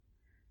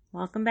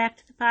Welcome back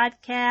to the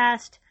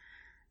podcast.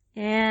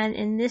 And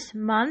in this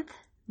month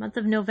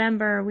of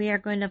November, we are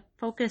going to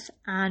focus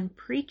on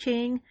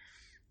preaching.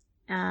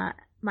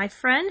 My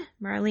friend,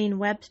 Marlene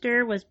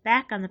Webster, was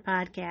back on the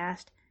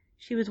podcast.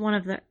 She was one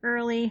of the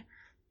early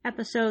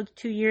episodes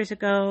 2 years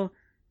ago.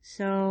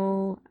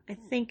 So I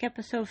think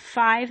episode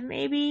 5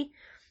 maybe.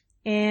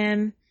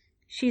 And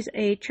she's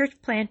a church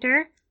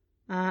planter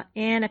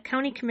and a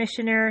county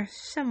commissioner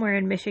somewhere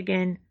in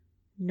Michigan,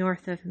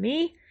 north of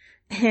me.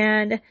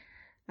 And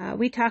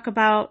we talk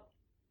about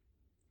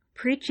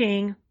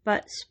preaching,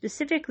 but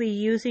specifically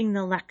using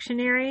the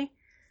lectionary.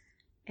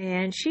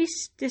 And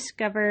she's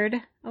discovered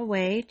a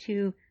way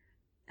to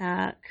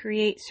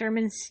create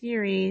sermon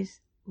series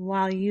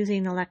while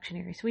using the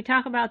lectionary. So we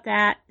talk about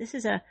that. This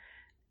is a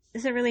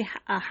really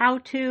a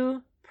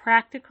how-to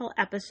practical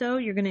episode.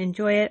 You're going to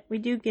enjoy it. We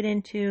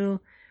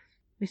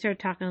started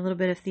talking a little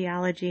bit of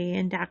theology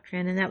and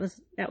doctrine, and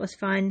that was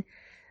fun.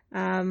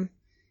 One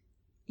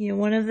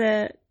of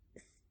the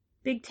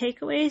big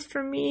takeaways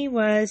for me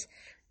was,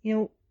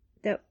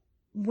 that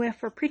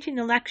if we're preaching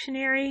the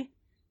lectionary,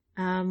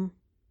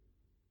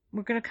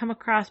 we're going to come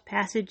across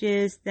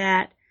passages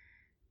that,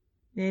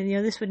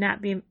 this would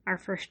not be our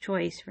first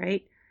choice,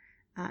 right?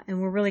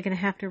 And we're really going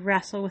to have to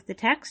wrestle with the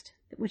text,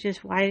 which is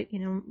why,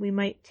 we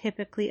might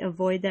typically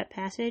avoid that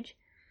passage.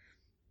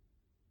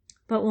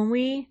 But when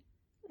we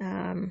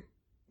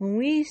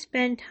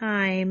spend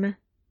time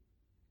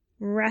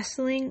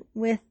wrestling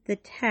with the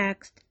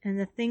text and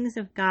the things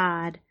of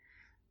God,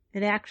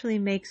 it actually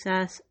makes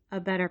us a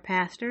better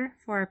pastor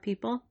for our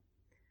people.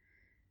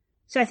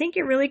 So I think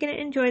you're really going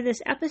to enjoy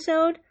this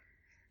episode.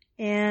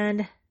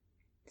 And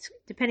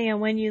depending on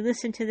when you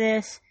listen to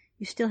this,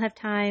 you still have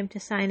time to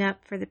sign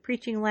up for the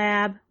preaching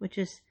lab, which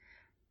is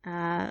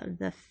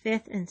the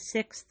 5th and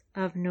 6th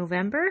of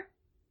November.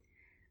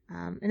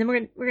 And then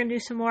we're going to do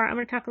some more. I'm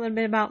going to talk a little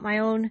bit about my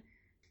own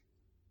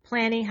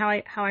planning, how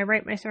I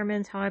write my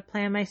sermons, how I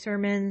plan my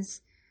sermons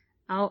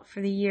out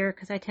for the year,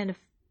 because I tend to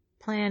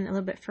plan a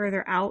little bit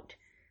further out.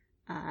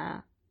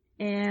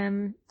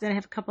 And then I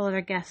have a couple other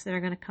guests that are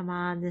going to come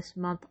on this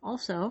month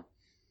also.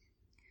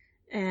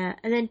 And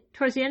then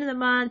towards the end of the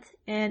month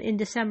and in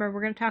December,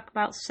 we're going to talk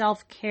about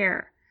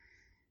self-care.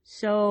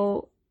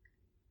 So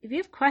if you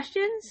have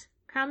questions,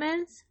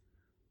 comments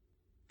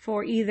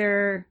for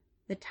either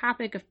the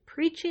topic of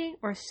preaching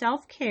or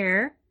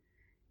self-care,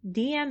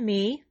 DM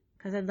me,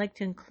 because I'd like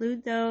to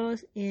include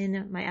those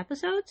in my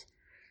episodes.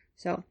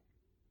 So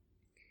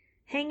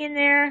hang in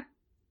there.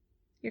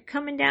 You're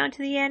coming down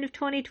to the end of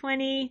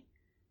 2020.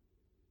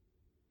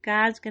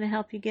 God's going to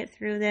help you get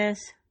through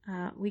this.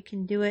 We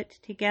can do it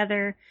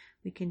together.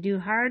 We can do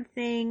hard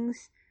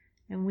things,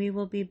 and we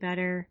will be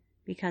better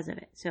because of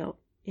it. So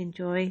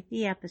enjoy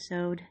the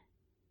episode.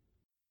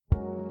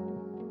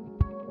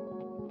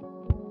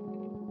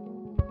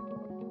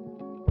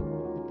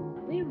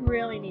 We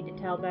really need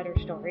to tell better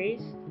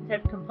stories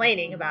instead of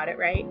complaining about it,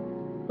 right?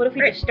 What if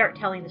we just start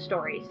telling the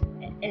stories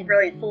and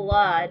really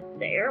flood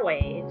the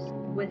airwaves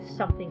with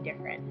something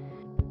different?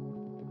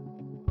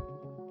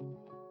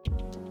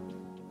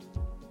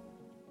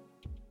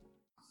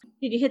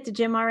 Did you hit the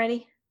gym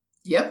already?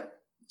 Yep,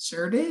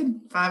 sure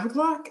did.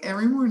 5:00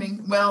 every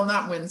morning. Well,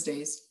 not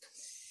Wednesdays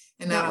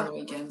and not on the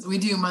weekends. We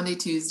do Monday,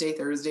 Tuesday,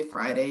 Thursday,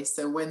 Friday.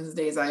 So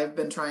Wednesdays I have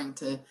been trying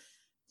to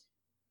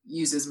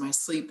use as my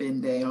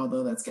sleep-in day,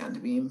 although that's gotten to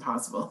be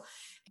impossible.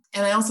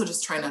 And I also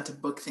just try not to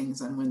book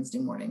things on Wednesday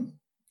morning.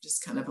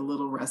 Just kind of a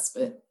little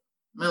respite.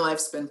 My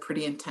life's been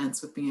pretty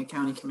intense with being a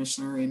county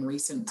commissioner in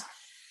recent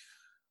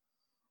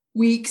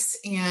weeks.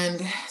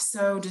 And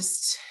so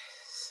just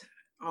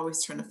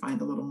always trying to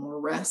find a little more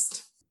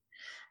rest.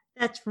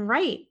 That's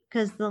right.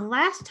 Because the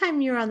last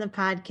time you were on the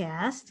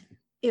podcast,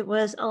 it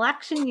was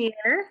election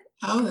year.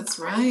 Oh, that's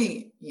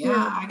right.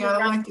 Yeah, I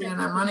got elected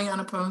and I'm running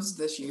unopposed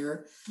this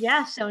year.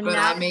 Yeah, but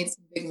now I made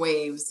some big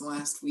waves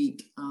last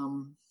week.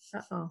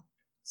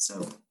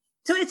 So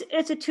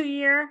it's a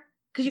 2-year,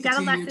 because you got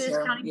elected as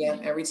county. Yeah,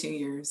 every 2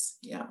 years.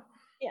 Yeah.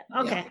 Yeah.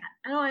 Okay. Yeah.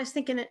 I know. I was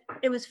thinking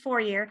it was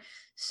 4-year.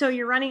 So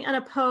you're running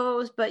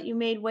unopposed, but you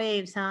made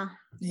waves, huh?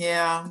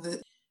 Yeah.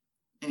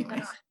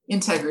 Anyway,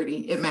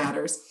 integrity, it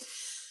matters.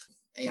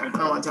 Yeah, I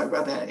don't want to talk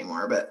about that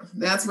anymore, but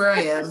that's where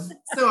I am.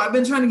 So I've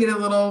been trying to get a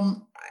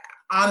little,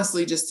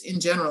 honestly, just in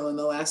general, in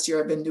the last year,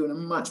 I've been doing a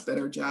much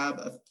better job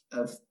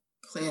of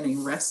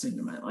planning rest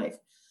into my life.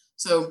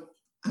 So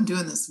I'm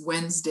doing this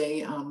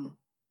Wednesday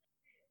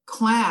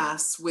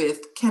class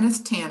with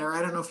Kenneth Tanner.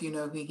 I don't know if you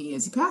know who he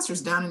is. He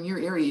pastors down in your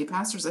area. He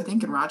pastors, I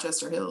think, in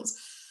Rochester Hills.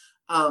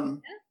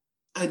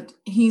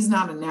 He's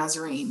not a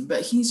Nazarene,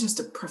 but he's just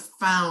a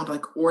profound,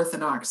 like,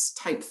 Orthodox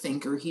type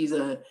thinker. He's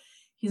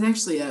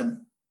actually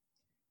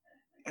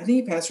I think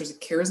he pastors a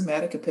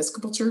charismatic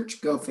Episcopal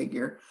church. Go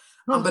figure.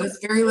 But it's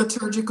very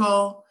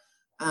liturgical.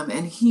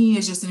 And he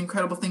is just an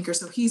incredible thinker.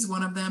 So he's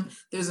one of them.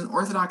 There's an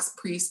Orthodox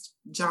priest,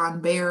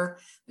 John Baer.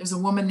 There's a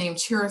woman named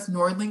Cherith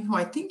Nordling, who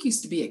I think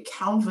used to be a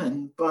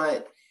Calvin,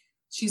 but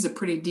she's a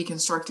pretty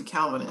deconstructed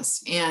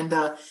Calvinist. And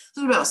there's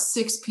about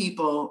 6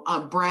 people.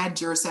 Brad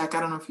Jersak, I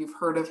don't know if you've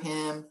heard of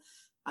him.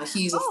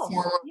 He's a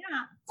Oh,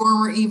 yeah.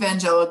 former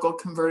evangelical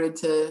converted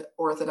to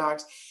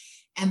Orthodox,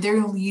 and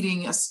they're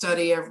leading a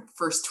study of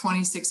first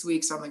 26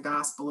 weeks on the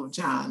Gospel of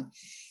John.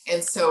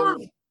 And so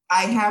Oh,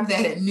 I have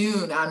that at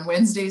noon on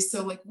Wednesdays.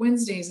 So like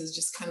Wednesdays is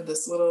just kind of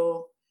this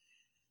little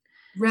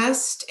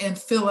rest and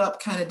fill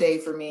up kind of day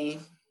for me.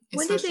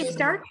 when did they Especially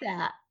start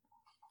that?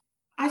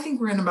 I think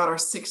we're in about our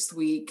 6th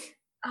week.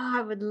 Oh,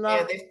 I would And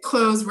love they've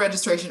closed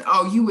registration.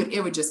 Oh,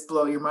 it would just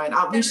blow your mind.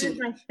 that. Is my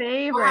We'll have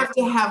favorite.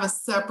 to have a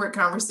separate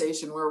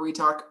conversation where we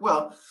talk,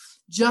 well,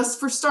 just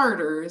for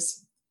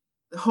starters,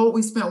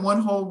 we spent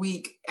one whole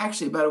week,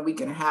 actually about a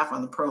week and a half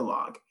on the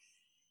prologue.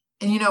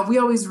 And we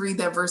always read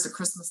that verse at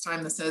Christmas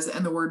time that says,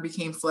 and the word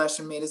became flesh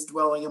and made his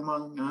dwelling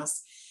among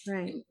us.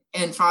 Right.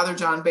 And Father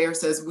John Baer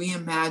says, we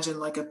imagine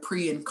like a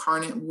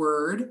pre-incarnate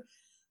word,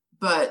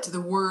 but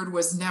the word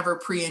was never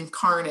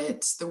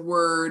pre-incarnate. The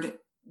word,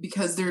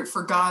 because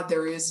for God,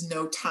 there is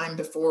no time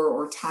before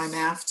or time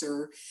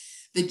after,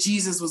 that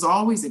Jesus was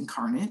always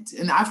incarnate.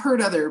 And I've heard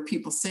other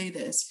people say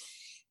this,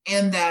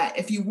 and that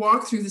if you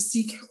walk through the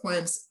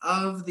sequence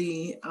of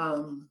the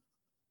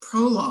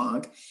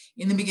prologue,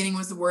 in the beginning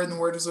was the Word, and the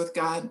Word was with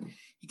God.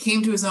 He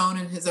came to his own,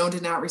 and his own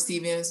did not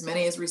receive him. As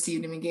many as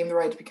received him, he gave them the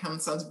right to become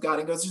sons of God.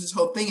 And goes through this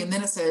whole thing. And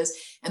then it says,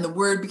 and the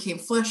Word became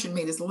flesh and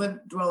made his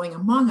dwelling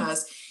among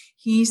us.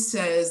 He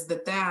says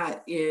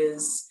that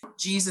is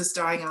Jesus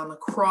dying on the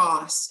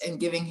cross and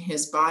giving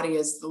his body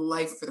as the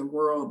life for the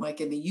world, like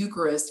in the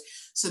Eucharist,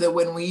 so that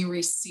when we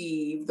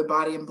receive the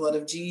body and blood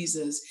of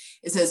Jesus,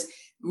 it says,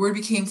 the Word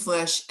became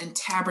flesh and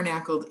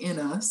tabernacled in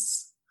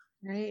us.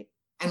 Right.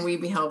 And we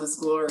beheld his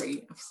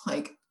glory. I'm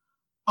like,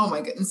 oh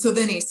my God. And so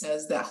then he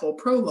says that whole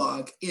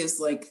prologue is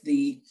like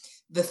the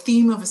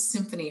theme of a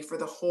symphony for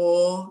the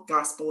whole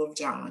Gospel of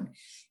John.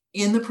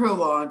 In the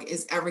prologue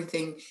is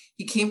everything.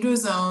 He came to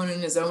his own,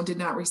 and his own did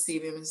not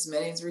receive him. As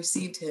many as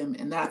received him.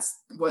 And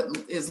that's what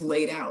is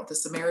laid out. The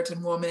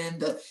Samaritan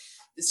woman,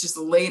 it's just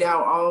laid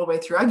out all the way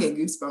through. I get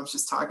goosebumps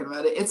just talking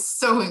about it. It's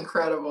so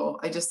incredible.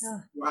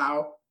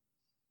 Wow.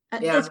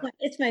 Yeah.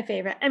 It's my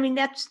favorite. I mean,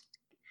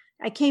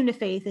 I came to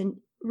faith in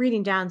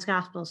reading John's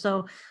gospel.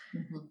 So,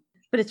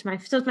 but it's my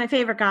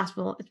favorite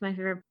gospel. It's my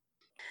favorite.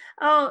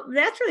 Oh,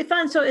 that's really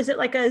fun. So is it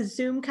like a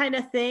Zoom kind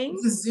of thing?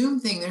 It's a Zoom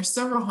thing. There's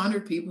several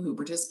hundred people who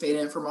participate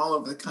in it from all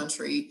over the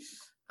country,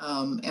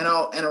 and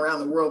around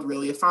the world,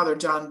 really. Father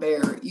John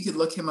Baer, you could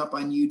look him up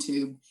on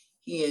YouTube.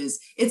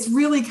 It's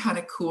really kind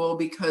of cool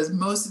because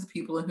most of the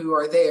people who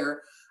are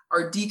there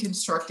are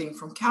deconstructing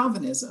from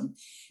Calvinism.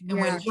 And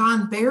when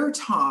John Baer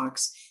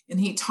talks, and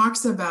he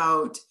talks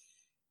about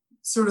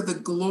sort of the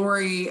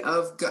glory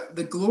of God,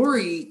 the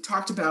glory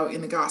talked about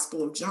in the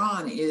Gospel of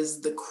John is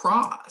the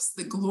cross.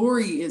 The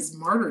glory is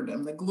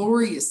martyrdom. The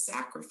glory is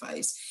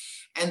sacrifice.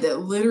 And that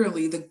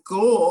literally the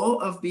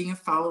goal of being a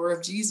follower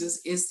of Jesus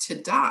is to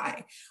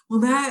die.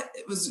 Well,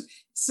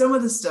 some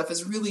of the stuff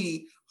is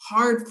really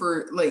hard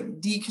for like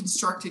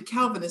deconstructed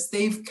Calvinists.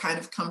 They've kind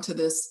of come to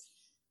this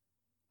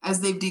as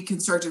they've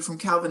deconstructed from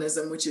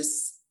Calvinism, which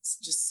is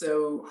just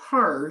so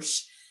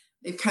harsh.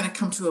 They've kind of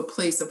come to a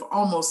place of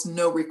almost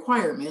no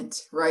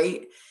requirement,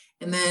 right?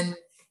 And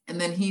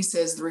then he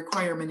says the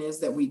requirement is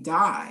that we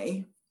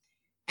die.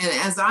 And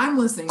as I'm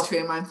listening to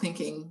him, I'm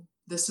thinking,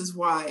 this is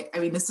why,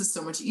 this is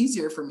so much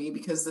easier for me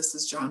because this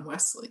is John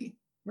Wesley,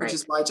 which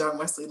is why John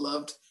Wesley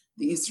loved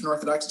the Eastern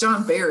Orthodox.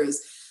 John Baer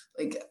is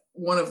like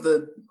one of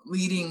the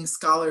leading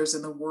scholars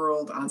in the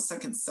world on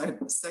second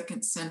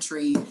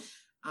century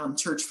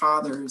church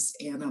fathers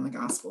and on the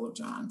Gospel of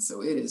John.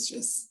 So it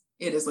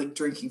is like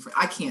drinking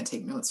I can't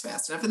take notes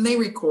fast enough. And they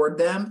record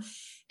them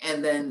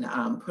and then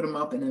put them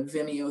up in a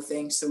Vimeo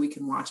thing so we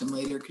can watch them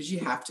later, because you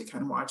have to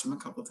kind of watch them a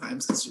couple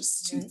times because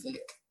it's just too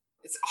thick.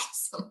 It's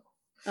awesome.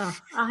 Oh,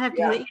 I'll have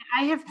to do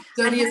it.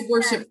 Study is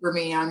worship for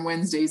me on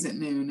Wednesdays at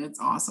noon.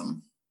 It's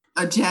awesome.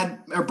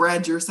 Brad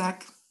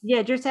Jersak.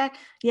 Yeah, Jersak.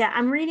 Yeah,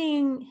 I'm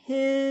reading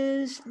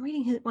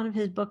one of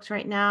his books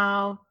right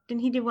now.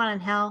 Didn't he do one on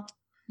hell?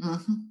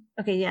 Mm-hmm.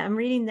 Okay, yeah, I'm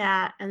reading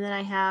that, and then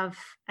I have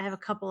a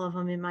couple of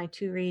them in my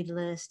to read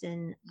list,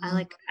 and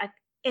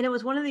and it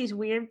was one of these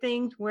weird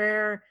things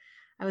where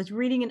I was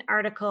reading an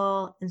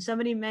article and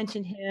somebody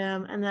mentioned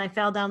him, and then I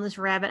fell down this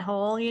rabbit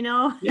hole, in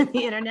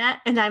the internet,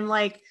 and I'm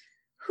like,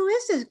 who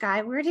is this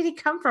guy? Where did he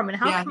come from? And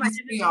how come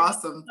he's pretty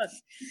awesome.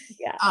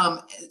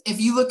 Yeah.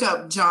 If you look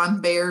up John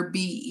Baer,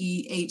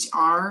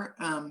 Behr,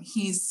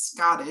 he's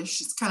Scottish.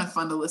 It's kind of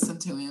fun to listen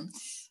to him.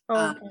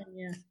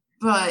 Yeah.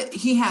 But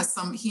he has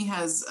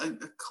a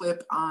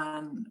clip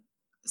on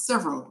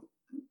several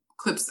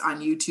clips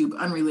on YouTube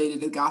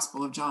unrelated to the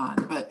Gospel of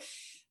John, but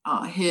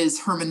his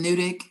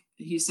hermeneutic,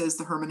 he says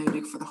the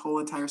hermeneutic for the whole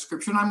entire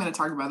scripture. And I'm going to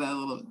talk about that a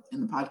little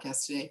in the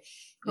podcast today,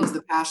 is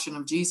the passion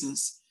of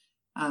Jesus.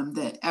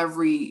 That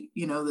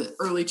the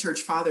early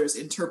church fathers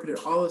interpreted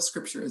all of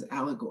scripture as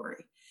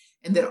allegory,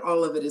 and that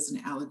all of it is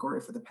an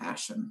allegory for the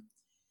passion,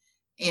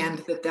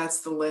 and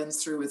that's the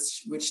lens through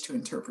which to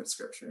interpret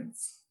scripture.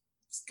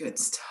 It's good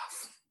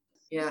stuff.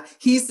 Yeah.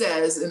 He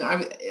says, and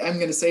I'm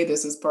going to say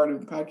this as part of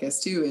the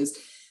podcast too, is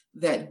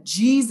that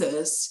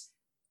Jesus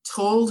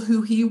told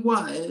who he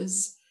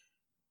was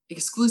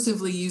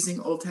exclusively using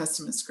Old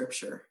Testament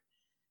scripture.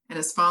 And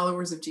as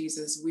followers of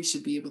Jesus, we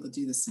should be able to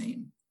do the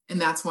same. And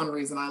that's one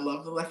reason I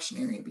love the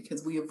lectionary,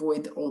 because we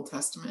avoid the Old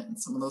Testament and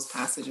some of those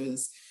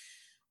passages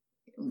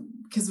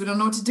because we don't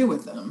know what to do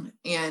with them.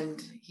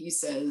 And he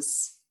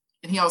says,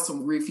 and he also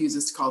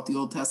refuses to call it the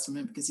Old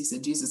Testament because he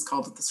said Jesus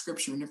called it the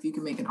scripture. And if you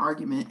can make an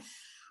argument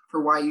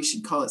for why you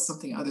should call it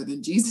something other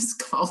than Jesus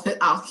called it,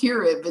 I'll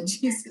hear it. But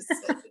Jesus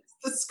said it's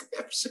the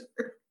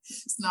scripture.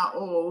 It's not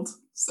old.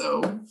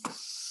 So,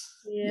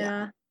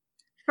 yeah.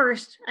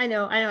 First, I'm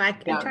trying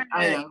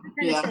to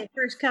say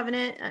first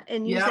covenant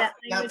and use that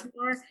language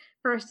more.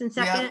 First and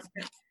second,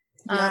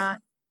 or I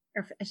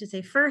should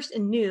say first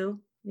and New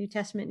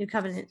Testament, New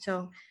Covenant.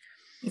 So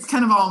it's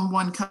kind of all in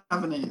one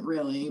covenant,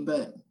 really,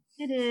 but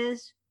it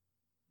is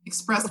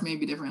expressed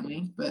maybe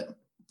differently, but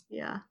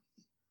yeah,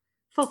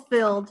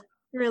 fulfilled,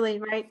 really,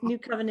 right? New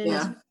covenant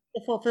is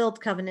the fulfilled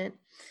covenant.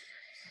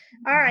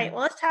 All right,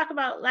 well, let's talk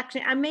about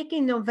lectionary. I'm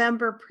making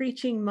November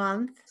preaching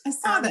month. I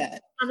saw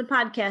that on the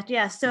podcast.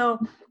 Yeah, so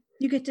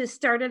you get to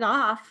start it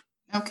off.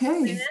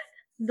 Okay. With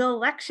the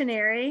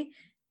lectionary,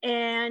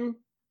 and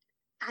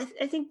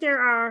I think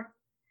there are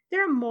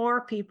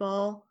more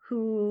people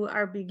who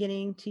are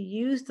beginning to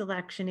use the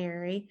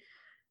lectionary,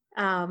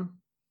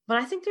 but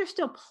I think there's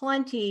still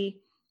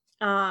plenty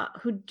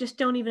who just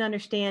don't even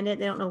understand it.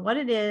 They don't know what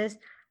it is.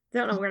 They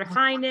don't know where to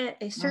find it.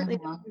 They certainly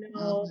don't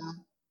know.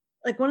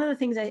 Like one of the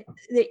things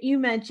that you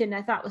mentioned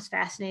I thought was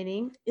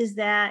fascinating is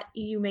that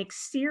you make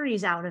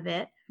series out of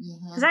it.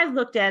 Because I've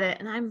looked at it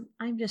and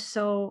I'm just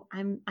so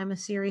I'm a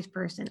serious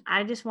person.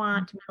 I just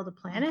want to be able to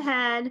plan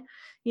ahead,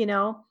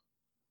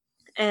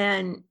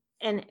 and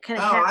kind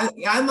of.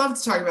 I love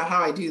to talk about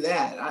how I do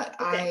that.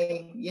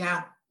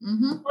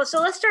 Well,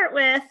 so let's start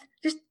with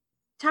just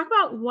talk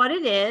about what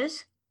it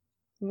is,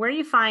 where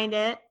you find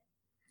it.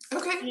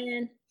 Okay.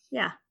 And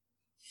yeah.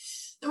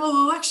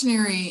 Well, the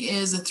lectionary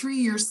is a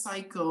 3-year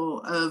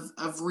cycle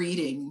of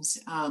readings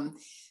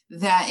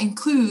that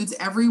includes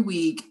every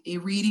week a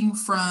reading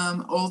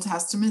from Old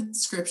Testament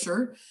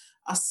scripture,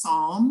 a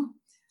psalm,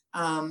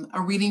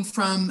 a reading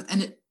from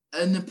an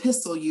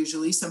epistle,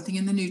 usually something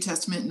in the New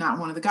Testament, not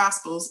one of the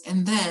Gospels,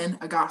 and then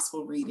a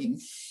gospel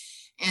reading.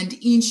 And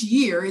each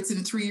year, it's in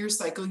a 3-year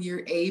cycle,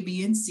 year A,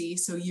 B, and C.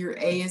 So year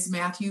A is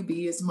Matthew,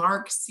 B is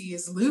Mark, C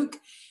is Luke.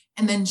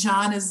 And then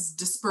John is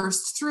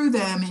dispersed through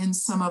them in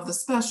some of the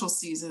special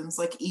seasons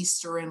like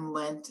Easter and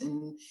Lent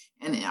and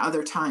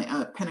other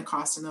time,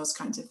 Pentecost and those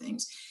kinds of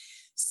things.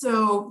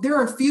 So there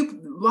are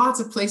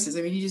lots of places.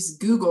 I mean, you just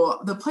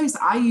Google. The place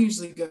I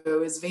usually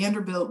go is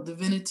Vanderbilt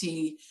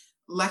Divinity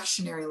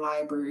Lectionary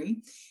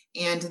Library.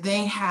 And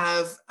they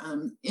have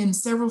in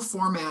several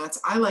formats.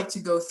 I like to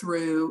go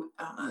through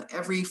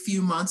every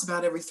few months,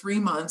 about every 3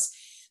 months.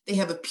 They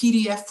have a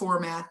PDF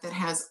format that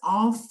has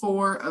all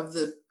 4 of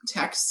the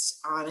texts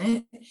on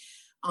it,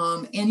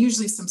 and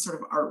usually some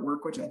sort of artwork,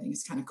 which I think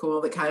is kind of cool,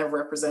 that kind of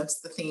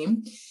represents the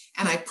theme.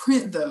 And I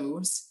print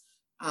those.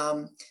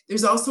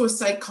 There's also a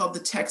site called The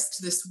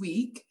Text This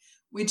Week,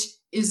 which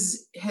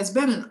has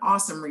been an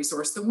awesome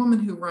resource. The woman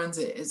who runs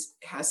it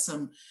has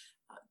some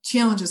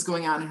challenges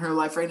going on in her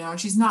life right now, and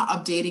she's not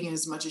updating it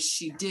as much as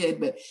she did,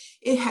 but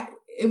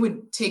it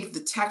would take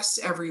the text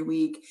every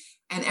week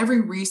and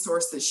every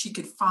resource that she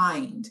could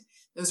find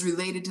that was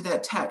related to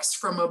that text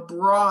from a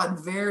broad,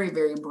 very,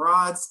 very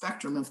broad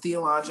spectrum of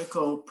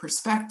theological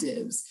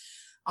perspectives,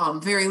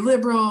 very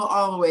liberal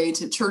all the way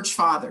to church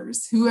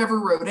fathers. Whoever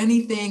wrote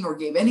anything or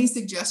gave any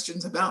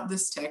suggestions about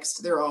this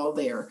text, they're all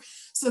there.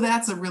 So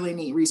that's a really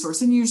neat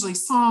resource. And usually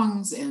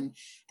songs and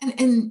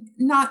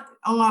not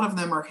a lot of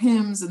them are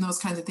hymns and those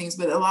kinds of things,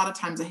 but a lot of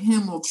times a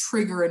hymn will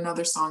trigger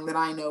another song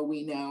that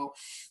we know.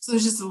 So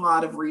there's just a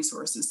lot of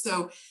resources.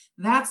 So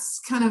that's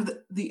kind of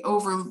the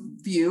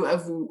overview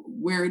of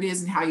where it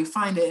is and how you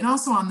find it. And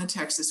also on the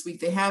Text This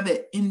Week, they have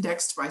it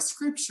indexed by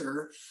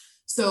scripture.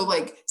 So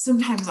like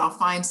sometimes I'll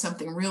find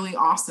something really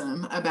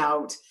awesome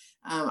about,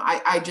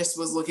 I just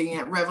was looking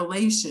at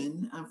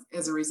Revelation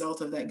as a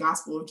result of that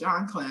Gospel of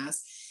John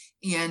class,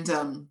 and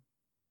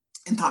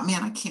thought,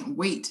 man, I can't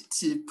wait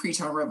to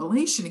preach on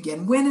Revelation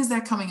again. When is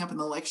that coming up in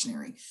the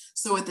lectionary?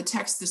 So at the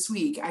Text This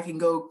Week, I can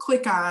go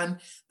click on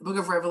the book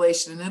of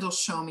Revelation and it'll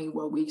show me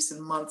what weeks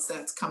and months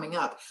that's coming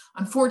up.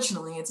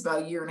 Unfortunately, it's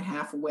about 1.5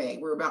 years away.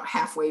 We're about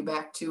halfway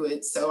back to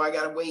it. So I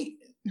got to wait,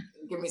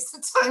 give me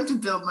some time to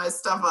build my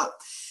stuff up.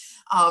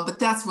 But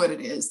that's what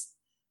it is.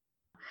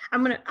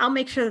 I'll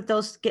make sure that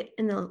those get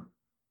in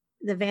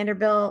the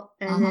Vanderbilt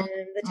and then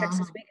the Text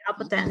This Week. I'll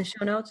put that in the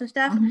show notes and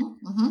stuff.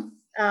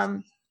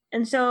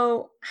 And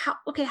so,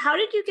 how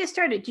did you get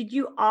started? Did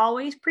you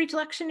always preach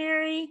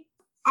lectionary?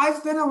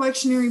 I've been a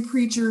lectionary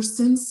preacher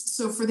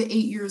for the 8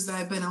 years that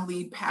I've been a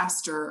lead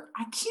pastor.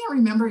 I can't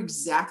remember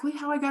exactly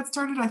how I got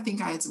started. I think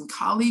I had some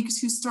colleagues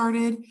who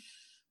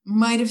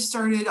might have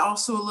started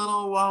also a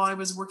little while I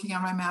was working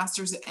on my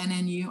master's at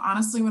NNU.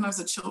 Honestly, when I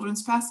was a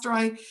children's pastor,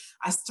 I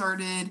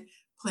started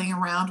playing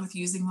around with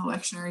using the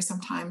lectionary,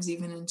 sometimes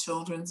even in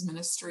children's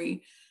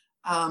ministry.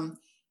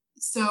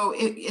 So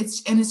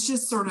it's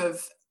just sort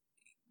of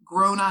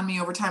grown on me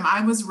over time.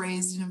 I was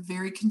raised in a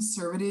very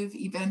conservative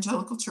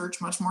evangelical church,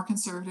 much more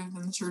conservative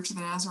than the Church of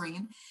the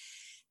Nazarene.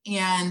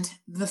 And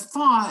the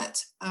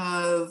thought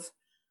of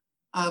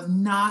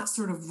not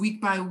sort of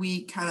week by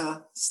week kind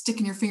of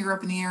sticking your finger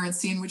up in the air and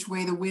seeing which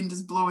way the wind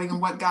is blowing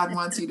and what God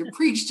wants you to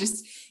preach,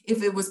 just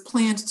if it was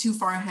planned too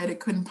far ahead,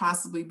 it couldn't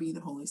possibly be the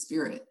Holy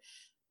Spirit.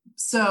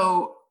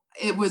 So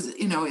it was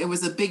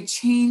a big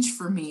change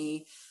for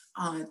me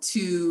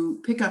to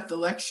pick up the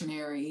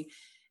lectionary.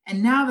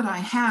 And now that I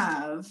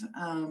have,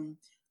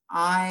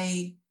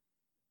 I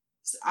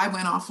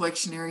went off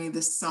lectionary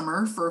this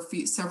summer for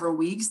several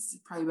weeks,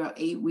 probably about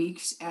 8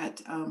 weeks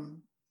at,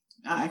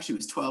 actually it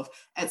was 12,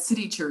 at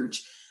City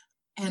Church.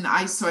 And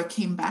so I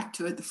came back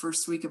to it the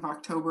first week of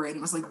October, and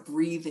it was like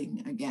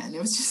breathing again.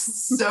 It was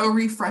just so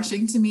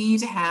refreshing to me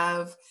to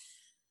have,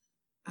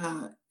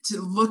 to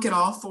look at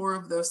all 4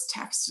 of those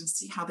texts and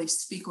see how they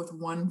speak with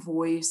one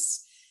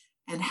voice,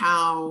 and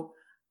how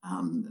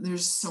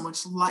there's so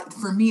much life.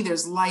 For me,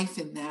 there's life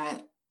in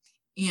that.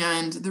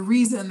 And the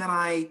reason that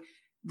I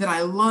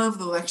love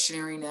the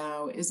lectionary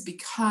now is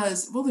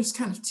because, well, there's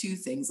kind of 2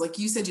 things. Like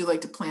you said, you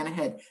like to plan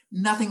ahead.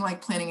 Nothing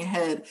like planning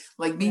ahead,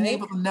 like being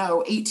able to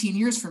know 18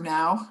 years from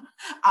now,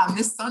 on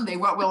this Sunday,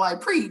 what will I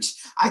preach?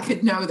 I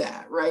could know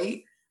that,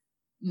 right?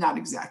 Not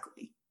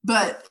exactly,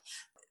 but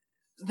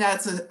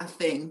that's a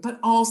thing. But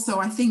also,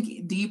 I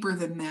think deeper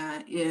than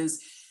that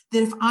is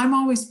that if I'm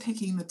always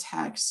picking the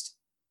text,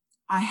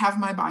 I have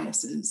my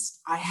biases.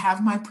 I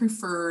have my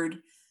preferred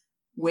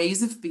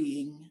ways of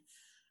being.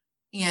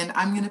 And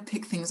I'm going to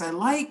pick things I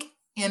like.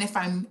 And if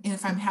I'm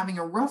having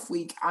a rough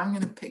week, I'm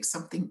going to pick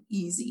something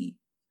easy,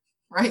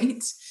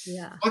 right?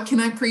 Yeah. What can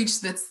I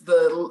preach that's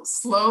the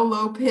slow,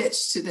 low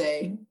pitch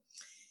today?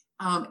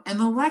 And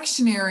the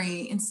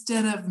lectionary,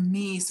 instead of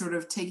me sort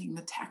of taking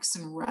the text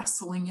and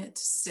wrestling it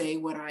to say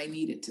what I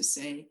need it to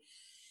say,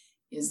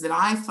 is that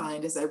I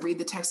find as I read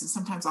the text, and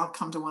sometimes I'll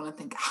come to one and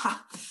think,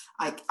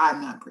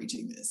 I'm not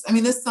preaching this. I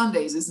mean, this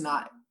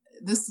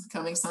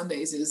coming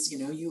Sundays is,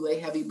 you lay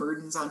heavy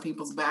burdens on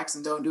people's backs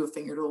and don't do a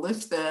finger to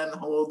lift them, the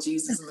whole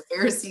Jesus and the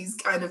Pharisees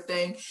kind of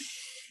thing.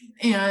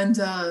 And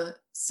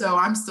so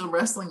I'm still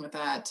wrestling with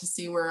that to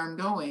see where I'm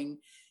going.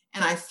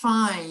 And I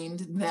find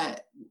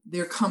that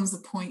there comes a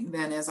point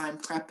then as I'm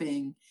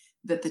prepping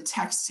that the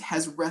text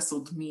has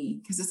wrestled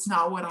me, because it's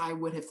not what I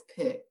would have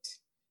picked.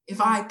 If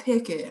I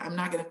pick it, I'm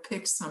not going to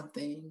pick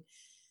something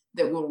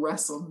that will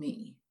wrestle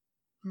me.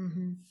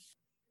 Mm-hmm.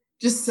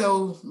 Just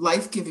so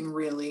life-giving,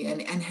 really,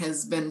 and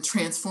has been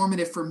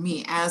transformative for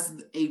me as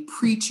a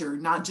preacher,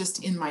 not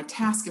just in my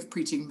task of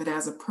preaching, but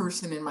as a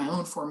person in my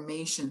own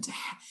formation, to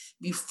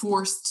be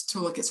forced to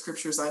look at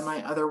scriptures I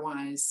might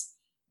otherwise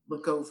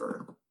look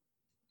over.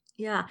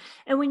 Yeah.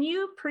 And when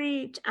you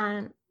preach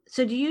on,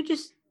 so do you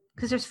just,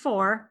 because there's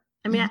 4,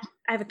 I mean, mm-hmm.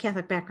 I have a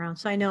Catholic background,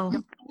 so I know,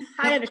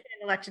 I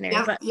understand the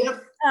lectionary, but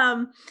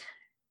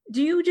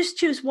do you just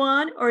choose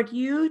one, or do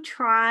you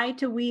try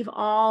to weave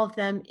all of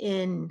them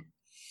in?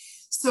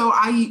 So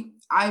I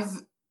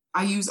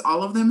use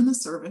all of them in the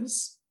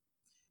service.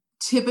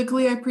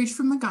 Typically, I preach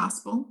from the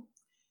gospel,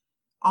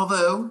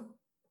 although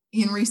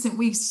in recent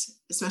weeks,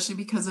 especially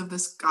because of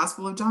this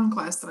Gospel of John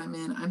class that I'm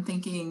in, I'm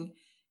thinking,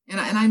 and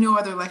I know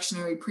other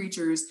lectionary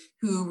preachers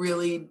who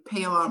really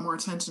pay a lot more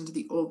attention to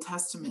the Old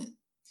Testament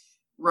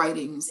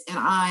writings, and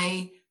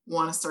I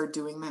want to start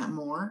doing that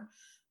more.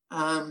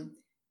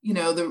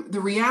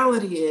 The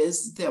reality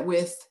is that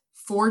with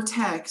 4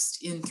 texts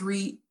in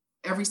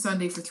every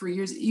Sunday for 3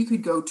 years, you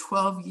could go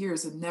 12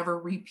 years and never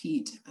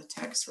repeat a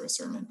text for a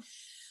sermon.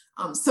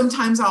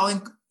 Sometimes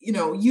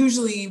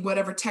usually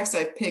whatever text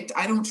I've picked,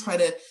 I don't try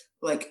to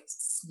like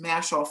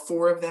smash all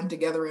 4 of them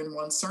together in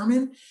one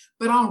sermon,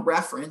 but I'll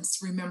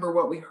remember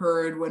what we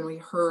heard when we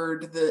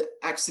heard the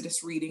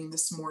Exodus reading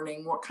this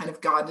morning. What kind of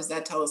God does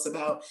that tell us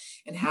about?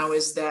 And how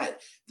is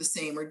that the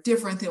same or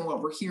different than what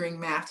we're hearing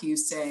Matthew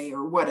say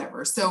or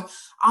whatever? So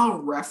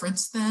I'll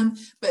reference them,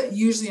 but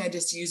usually I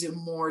just use it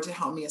more to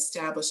help me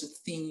establish a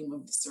theme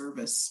of the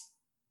service.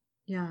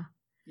 Yeah.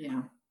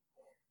 Yeah.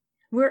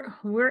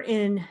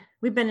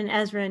 We've been in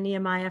Ezra and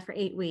Nehemiah for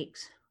 8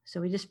 weeks.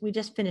 So we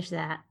just finished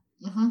that.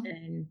 Mm-hmm.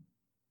 And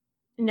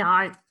now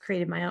I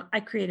created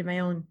my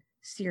own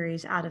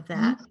series out of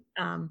that.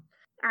 Mm-hmm.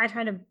 I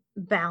try to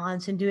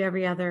balance and do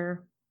every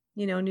other,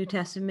 New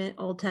Testament,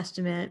 Old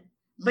Testament.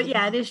 Mm-hmm. But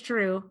yeah, it is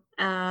true.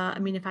 I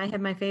mean, if I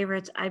had my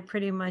favorites, I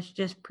pretty much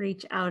just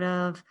preach out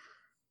of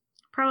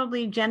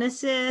probably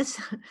Genesis,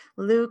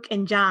 Luke,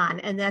 and John,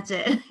 and that's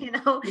it. Yeah.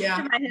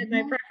 If I had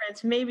my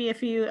preference, maybe a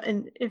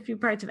few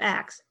parts of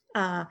Acts.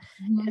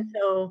 Mm-hmm. And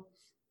so,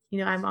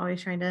 I'm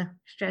always trying to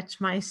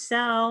stretch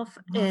myself.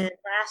 Mm-hmm. And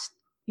last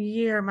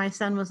year, my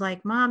son was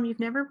like, "Mom, you've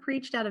never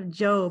preached out of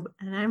Job."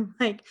 And I'm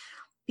like,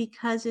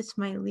 because it's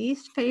my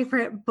least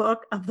favorite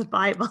book of the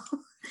Bible,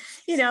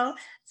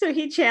 So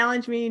he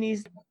challenged me,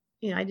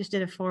 and I just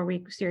did a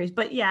 4-week series.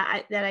 But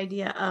yeah, that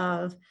idea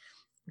of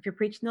if you're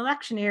preaching the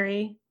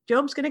lectionary,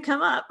 Job's going to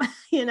come up,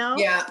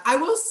 Yeah, I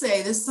will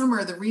say this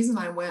summer, the reason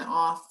I went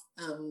off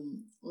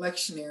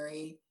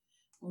lectionary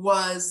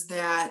was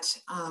that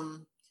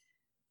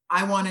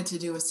I wanted to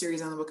do a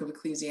series on the book of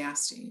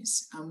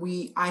Ecclesiastes.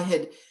 I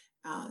had,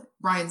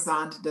 Brian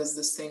Zond does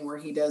this thing where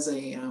he does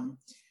a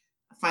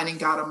Finding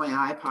God on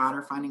my iPod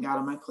or Finding God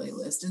on my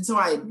playlist. And so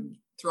I had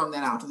thrown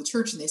that out to the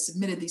church, and they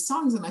submitted these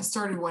songs. And I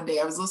started one day,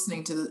 I was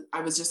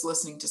just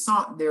listening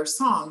to their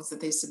songs that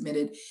they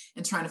submitted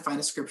and trying to find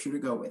a scripture to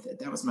go with it.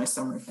 That was my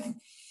summer thing.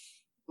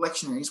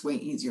 Lectionary is way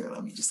easier,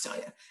 let me just tell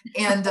you.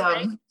 And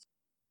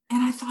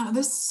and I thought,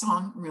 this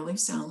song really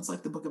sounds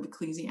like the book of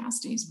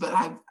Ecclesiastes, but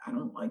I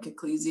don't like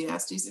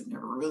Ecclesiastes. I've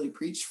never really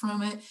preached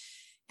from it.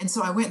 And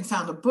so I went and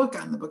found a book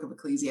on the book of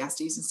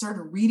Ecclesiastes and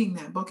started reading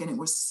that book. And it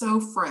was so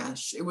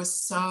fresh. It was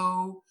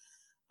so,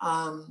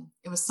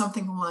 it was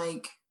something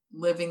like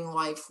living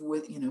life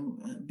with,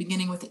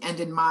 beginning with the end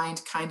in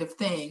mind kind of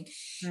thing.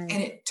 Right.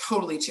 And it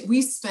totally changed.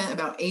 We spent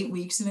about 8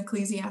 weeks in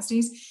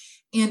Ecclesiastes.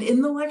 And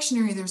in the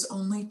lectionary, there's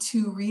only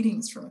 2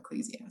 readings from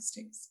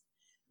Ecclesiastes.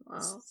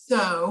 Wow.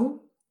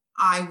 So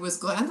I was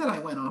glad that I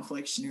went off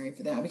lectionary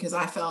for that, because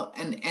I felt,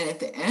 and at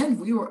the end,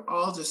 we were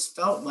all just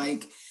felt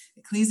like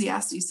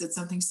Ecclesiastes said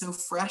something so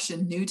fresh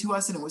and new to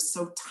us. And it was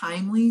so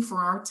timely for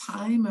our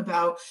time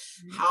about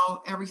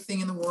how everything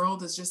in the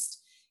world is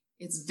just,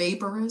 it's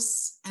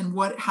vaporous. And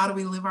how do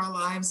we live our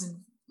lives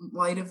in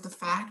light of the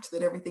fact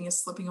that everything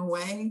is slipping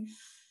away?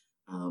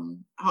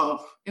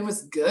 It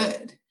was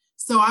good.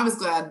 So I was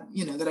glad,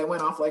 that I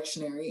went off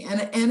lectionary,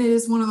 and it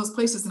is one of those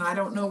places, and I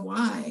don't know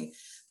why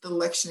the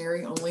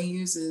lectionary only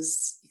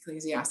uses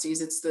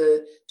Ecclesiastes. It's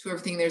to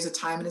everything there's a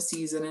time and a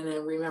season,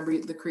 and remember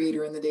the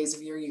Creator in the days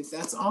of your youth.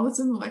 That's all that's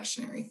in the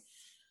lectionary.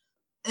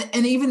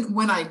 And even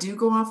when I do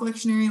go off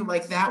lectionary,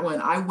 like that one,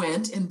 I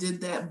went and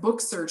did that book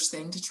search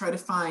thing to try to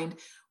find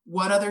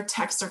what other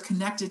texts are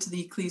connected to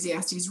the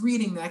Ecclesiastes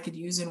reading that I could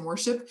use in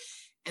worship,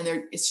 and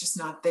it's just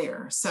not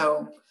there.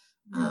 So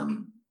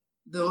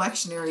the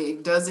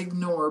lectionary does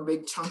ignore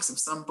big chunks of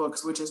some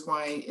books, which is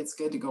why it's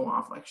good to go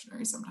off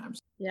lectionary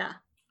sometimes. Yeah.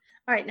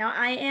 All right. Now,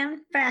 I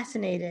am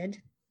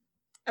fascinated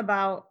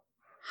about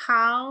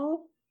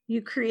how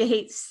you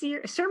create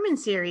sermon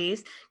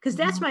series, because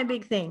that's my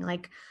big thing.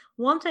 Like,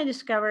 once I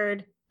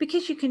discovered,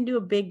 because you can do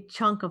a big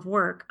chunk of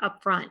work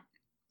up front,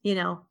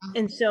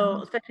 and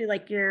so especially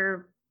like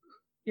your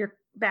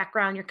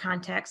background, your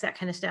context, that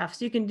kind of stuff.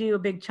 So you can do a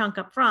big chunk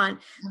up front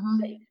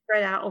that you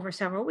spread out over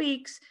several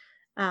weeks.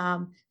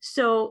 And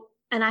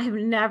I have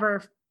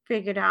never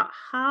figured out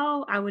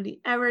how I would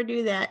ever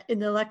do that in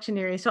the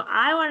lectionary. So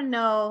I want to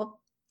know,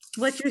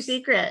 what's your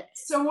secret?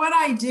 So what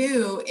I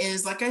do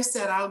is, like I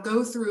said, I'll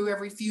go through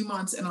every few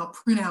months and I'll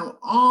print out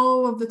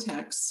all of the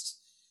text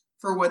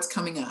for what's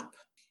coming up.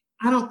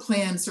 I don't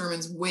plan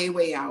sermons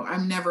way out.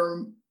 I'm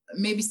never,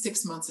 maybe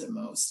 6 months at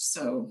most.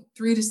 So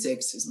 3 to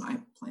 6 is my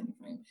planning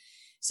frame.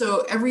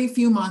 So every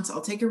few months I'll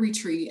take a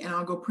retreat and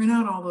I'll go print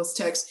out all those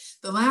texts.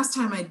 The last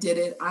time I did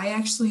it, I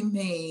actually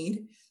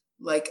made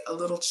like a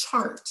little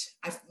chart.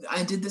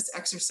 I did this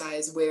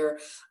exercise where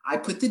I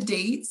put the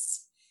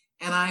dates,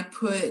 and I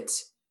put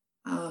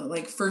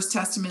like First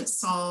Testament,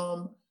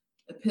 Psalm,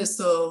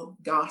 Epistle,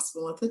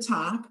 Gospel at the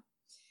top.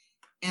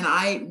 And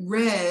I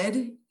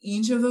read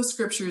each of those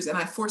scriptures, and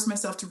I forced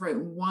myself to write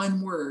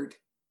one word.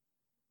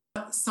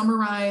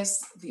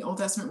 Summarize the Old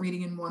Testament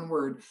reading in one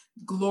word: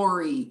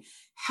 glory,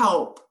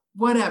 help,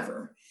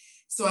 whatever.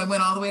 So I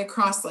went all the way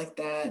across like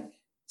that,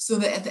 so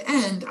that at the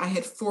end I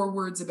had 4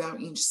 words about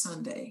each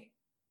Sunday,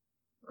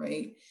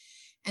 right?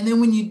 And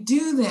then when you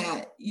do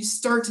that, you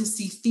start to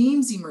see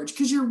themes emerge,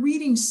 because you're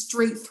reading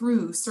straight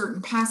through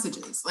certain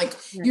passages. Like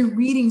you're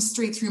reading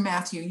straight through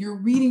Matthew, you're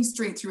reading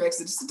straight through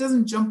Exodus. It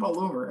doesn't jump all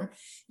over.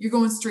 You're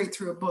going straight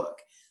through a book.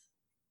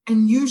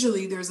 And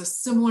usually there's a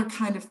similar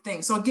kind of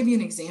thing. So I'll give you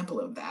an example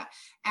of that.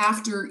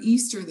 After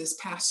Easter this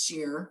past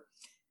year,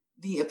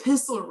 the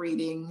epistle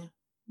reading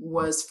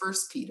was 1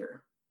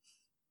 Peter.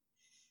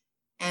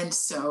 And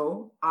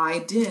so I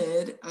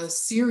did a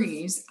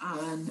series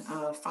on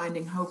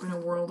finding hope in a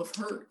world of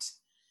hurt,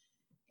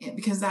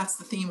 because that's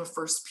the theme of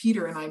 1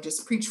 Peter. And I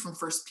just preached from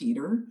 1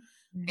 Peter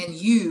and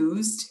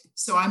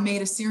so I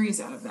made a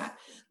series out of that.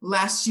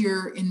 Last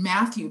year in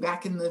Matthew,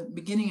 back in the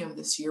beginning of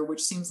this year,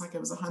 which seems like it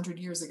was 100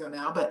 years ago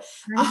now, but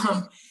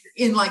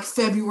in like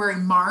February,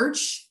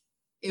 March,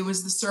 it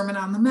was the Sermon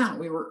on the Mount.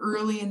 We were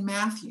early in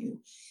Matthew.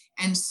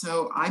 And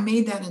so I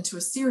made that into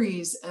a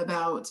series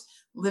about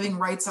living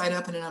right side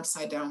up in an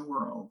upside down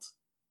world.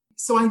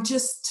 So I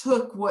just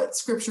took what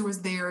scripture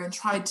was there and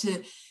tried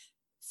to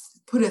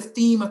put a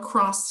theme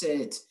across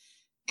it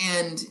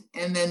and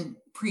then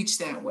preach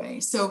that way.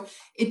 So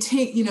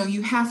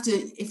you have to,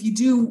 if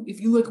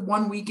you look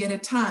 1 week at a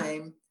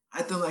time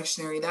at the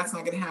lectionary, that's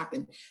not going to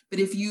happen. But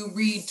if you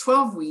read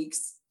 12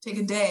 weeks, take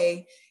a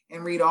day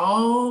and read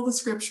all the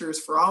scriptures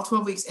for all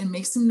 12 weeks and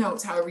make some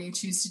notes, however you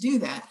choose to do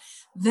that,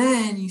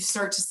 then you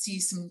start to see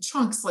some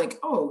chunks like,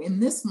 oh, in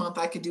this month,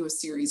 I could do a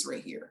series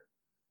right here.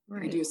 Right.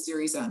 I could do a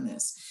series on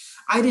this.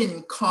 I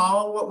didn't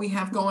call what we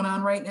have going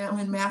on right now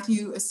in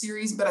Matthew a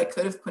series, but I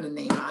could have put a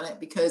name on it,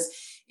 because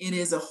it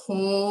is a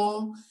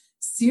whole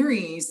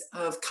series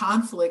of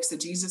conflicts that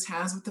Jesus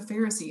has with the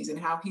Pharisees and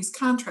how he's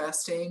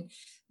contrasting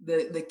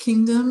the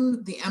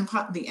kingdom, the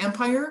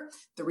empire,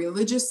 the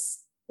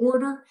religious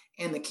order,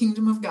 and the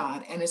kingdom of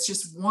God. And it's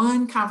just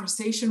one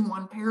conversation,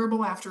 one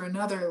parable after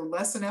another,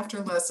 lesson after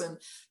lesson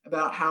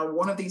about how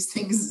one of these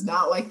things is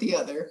not like the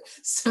other.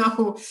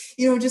 So,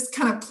 just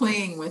kind of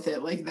playing with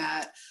it like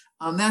that.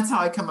 That's how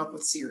I come up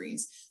with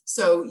series.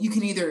 So you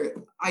can either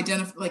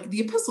identify, like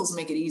the epistles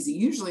make it easy.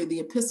 Usually the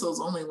epistles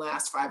only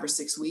last 5 or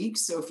 6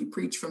 weeks. So if you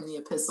preach from the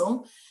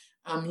epistle,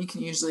 you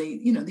can usually,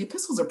 the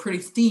epistles are pretty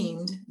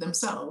themed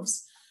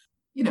themselves.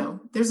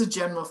 There's a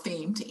general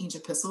theme to each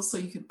epistle, so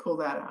you could pull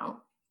that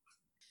out.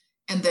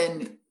 And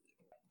then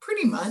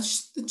pretty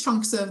much the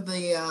chunks of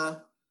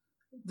the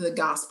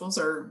Gospels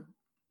are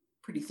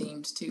pretty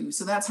themed too.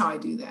 So that's how I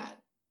do that.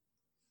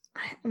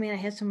 I mean, I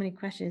had so many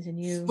questions,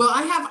 and you. Well,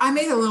 I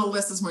made a little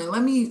list this morning.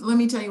 Let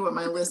me tell you what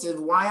my list is.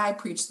 Why I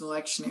preach the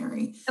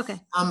lectionary. Okay.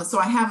 So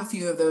I have a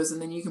few of those, and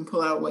then you can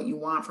pull out what you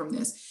want from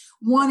this.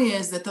 One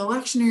is that the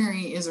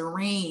lectionary is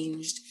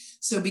arranged.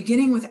 So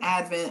beginning with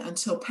Advent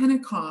until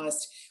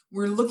Pentecost,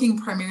 we're looking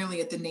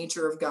primarily at the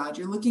nature of God.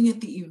 You're looking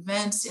at the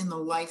events in the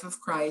life of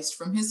Christ,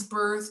 from his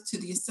birth to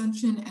the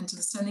ascension and to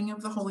the sending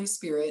of the Holy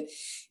Spirit.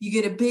 You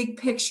get a big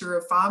picture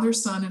of Father,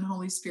 Son, and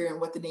Holy Spirit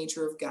and what the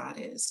nature of God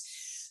is.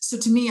 So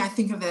to me, I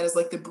think of that as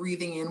like the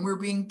breathing in. We're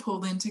being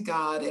pulled into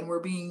God, and we're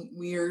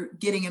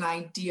getting an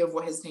idea of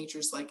what his nature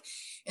is like.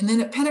 And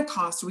then at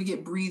Pentecost, we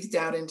get breathed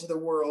out into the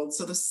world.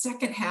 So the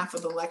second half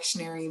of the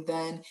lectionary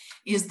then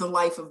is the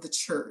life of the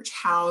church.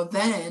 How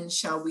then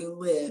shall we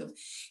live?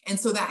 And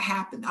so that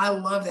happened. I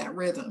love that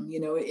rhythm.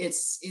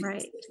 It's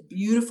right. a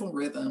beautiful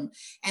rhythm,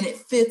 and it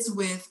fits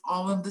with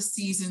all of the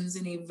seasons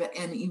and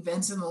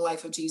events in the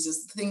life of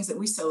Jesus, the things that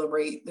we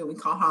celebrate that we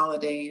call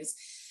holidays.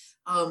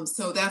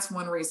 So that's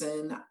one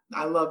reason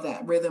I love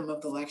that rhythm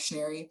of the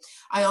lectionary.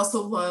 I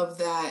also love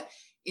that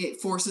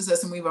it forces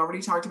us, and we've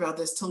already talked about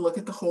this, to look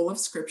at the whole of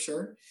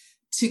Scripture,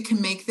 to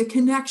make the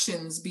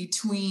connections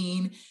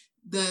between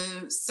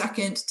the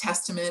Second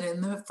Testament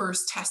and the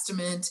First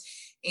Testament,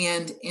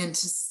 and to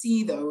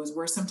see those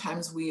where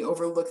sometimes we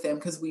overlook them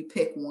because we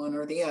pick one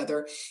or the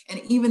other.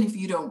 And even if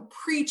you don't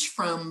preach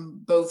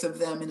from both of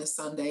them in a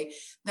Sunday,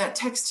 that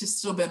text has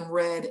still been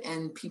read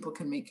and people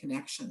can make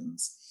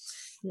connections.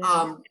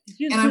 Yeah.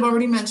 And I've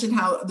already mentioned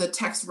how the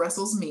text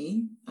wrestles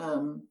me.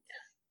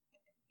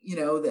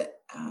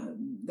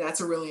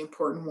 That's a really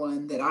important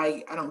one, that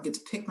I don't get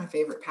to pick my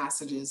favorite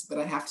passages, but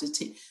I have to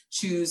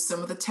choose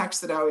some of the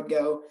texts that I would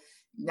go,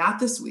 not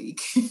this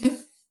week.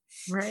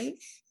 Right.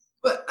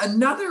 But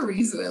another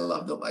reason I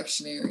love the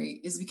lectionary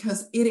is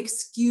because it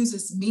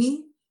excuses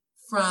me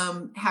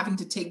from having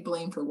to take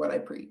blame for what I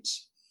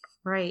preach.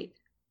 Right.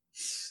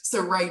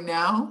 So right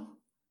now,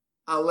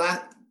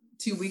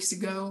 2 weeks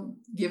ago,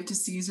 give to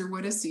Caesar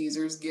what is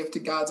Caesar's, give to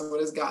God's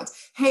what is God's.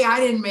 Hey, I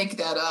didn't make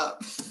that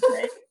up.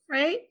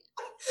 Right.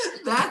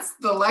 That's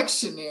the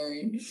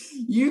lectionary.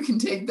 You can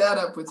take that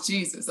up with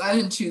Jesus. I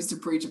didn't choose to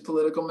preach a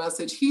political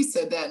message. He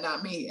said that,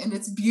 not me. And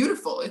it's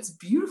beautiful. It's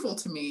beautiful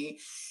to me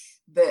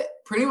that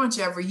pretty much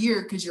every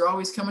year, because you're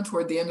always coming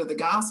toward the end of the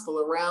gospel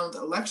around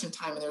election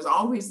time, and there's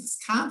always this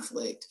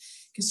conflict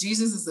because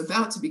Jesus is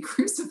about to be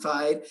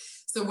crucified.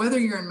 So whether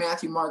you're in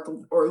Matthew, Mark,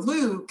 or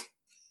Luke,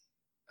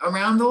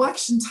 around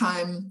election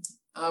time,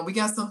 we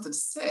got something to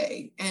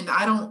say. And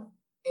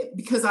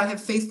because I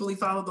have faithfully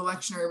followed the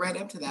lectionary right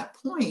up to that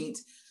point,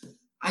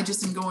 I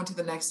just am going to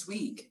the next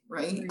week,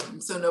 right?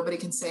 And so nobody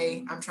can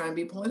say I'm trying to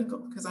be political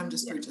because I'm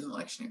just preaching the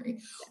lectionary.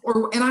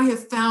 And I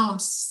have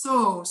found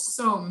so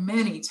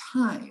many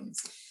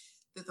times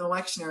that the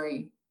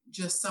lectionary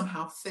just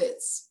somehow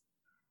fits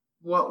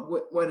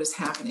what is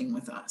happening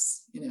with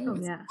us.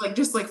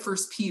 It's like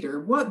First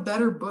Peter. What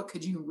better book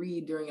could you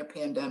read during a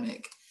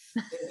pandemic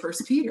than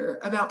First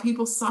Peter, about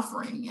people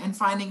suffering and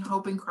finding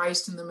hope in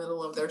Christ in the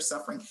middle of their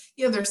suffering?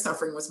 Yeah, their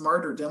suffering was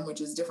martyrdom, which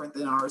is different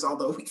than ours,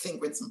 although we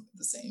think it's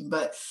the same.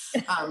 But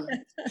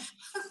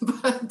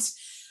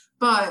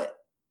but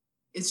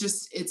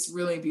it's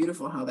really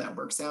beautiful how that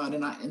works out.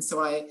 And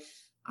so I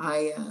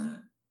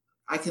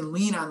can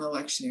lean on the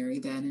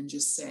lectionary then and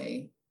just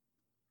say,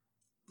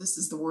 this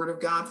is the word of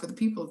God for the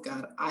people of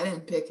God. I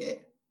didn't pick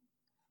it.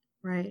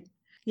 Right.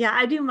 Yeah,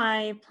 I do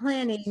my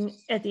planning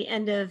at the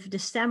end of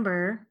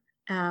December.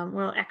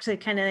 Well, actually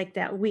kind of like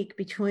that week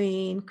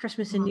between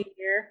Christmas and New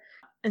Year.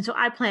 And so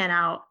I plan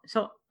out.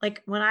 So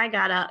like when I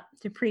got up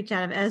to preach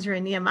out of Ezra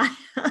and Nehemiah,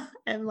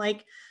 I'm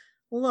like,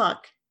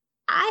 look,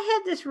 I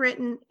had this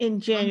written in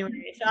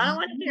January, so I don't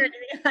want to hear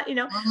anything about,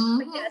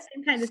 like that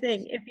same kind of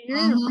thing. If you're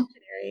in a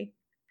lectionary,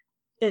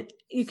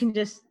 you can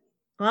just,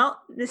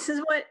 well, this is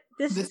what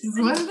it is.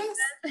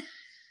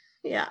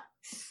 Yeah.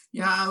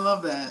 Yeah, I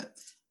love that.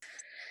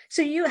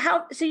 So you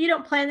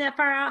don't plan that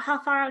far out? How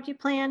far out do you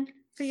plan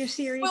for your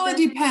series? Well, it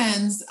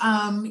depends.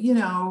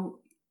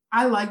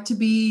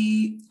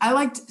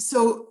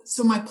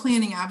 So my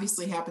planning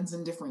obviously happens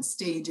in different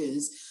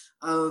stages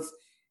of,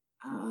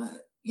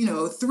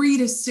 3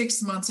 to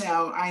 6 months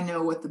out, I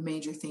know what the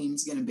major theme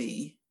is going to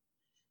be.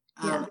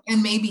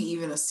 And maybe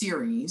even a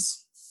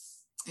series,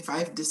 if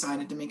I've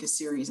decided to make a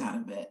series out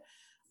of it.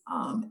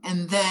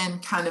 and then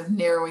kind of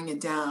narrowing it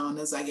down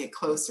as I get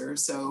closer.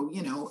 So,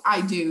 you know,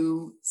 I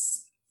do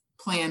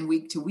plan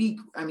week to week.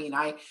 I mean,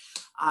 I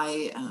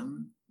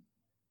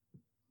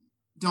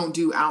don't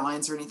do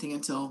outlines or anything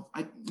until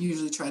I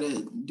usually try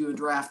to do a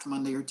draft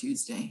Monday or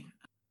Tuesday.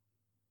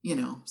 You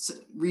know, so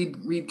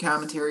read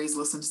commentaries,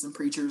 listen to some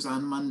preachers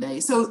on Monday.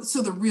 So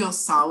the real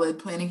solid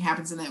planning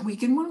happens in that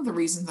week. And one of the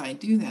reasons I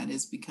do that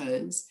is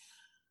because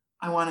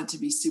I want it to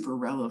be super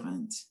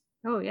relevant.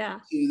 Oh yeah.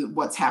 To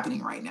what's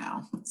happening right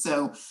now.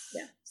 So,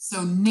 yeah.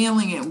 So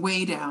nailing it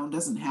way down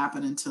doesn't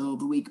happen until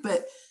the week.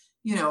 But,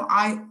 you know,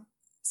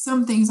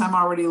 some things I'm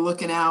already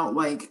looking out,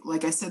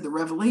 like I said, the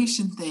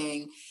Revelation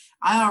thing,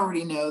 I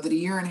already know that a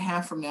year and a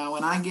half from now,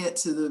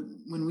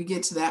 when we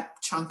get to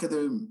that chunk of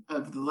the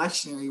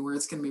lectionary where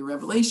it's going to be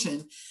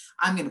Revelation,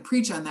 I'm going to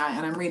preach on that.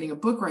 And I'm reading a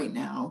book right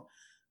now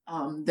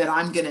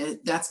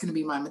that's going to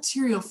be my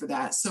material for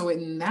that. So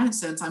in that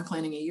sense, I'm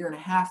planning a year and a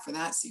half for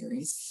that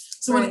series.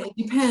 So right. It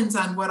depends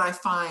on what I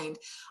find.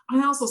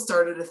 I also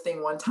started a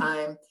thing one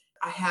time.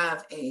 I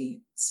have a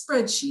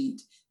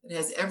spreadsheet that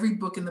has every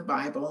book in the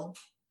Bible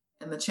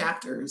and the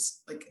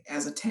chapters like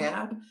as a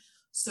tab.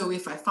 So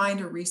if I find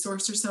a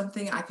resource or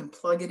something, I can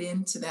plug it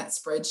into that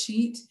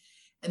spreadsheet.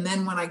 And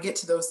then when I get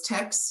to those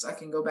texts, I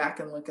can go back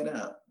and look it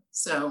up.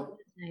 So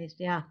nice,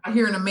 yeah. I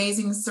hear an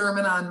amazing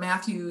sermon on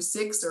Matthew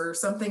 6 or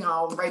something,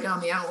 I'll write down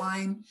the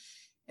outline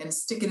and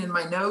stick it in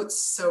my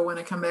notes. So when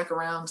I come back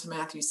around to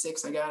Matthew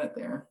 6, I got it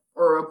there.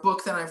 Or a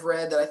book that I've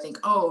read that I think,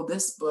 oh,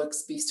 this book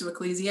speaks to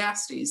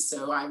Ecclesiastes.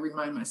 So I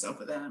remind myself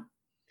of that.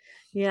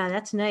 Yeah,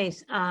 that's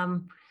nice.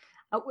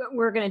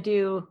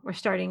 We're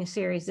starting a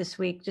series this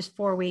week, just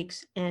 4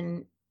 weeks,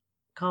 and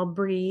called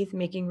Breathe,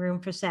 Making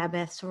Room for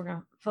Sabbath. So we're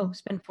going to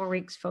spend 4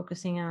 weeks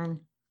focusing on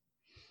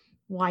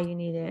why you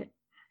need it,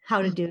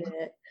 how to do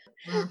it,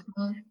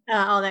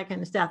 all that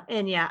kind of stuff.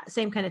 And yeah,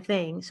 same kind of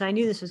thing. So I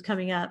knew this was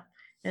coming up,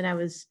 and I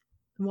was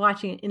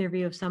watching an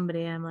interview of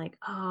somebody, and I'm like,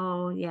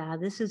 oh yeah,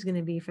 this is going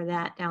to be for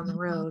that down the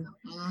road.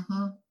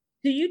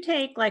 Do you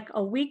take like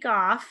a week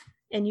off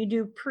and you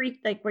do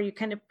where you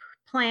kind of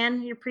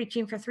plan your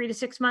preaching for 3 to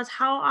 6 months?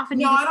 How often?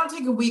 No, I don't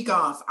take a week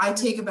off. I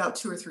take about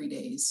 2 or 3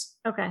 days.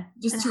 Okay.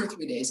 Just 2 or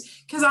 3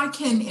 days. Because I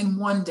can in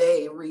one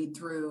day read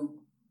through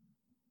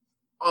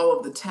all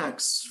of the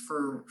texts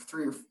for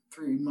 3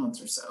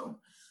 months or so.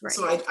 Right.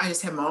 So I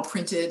just have them all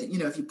printed. You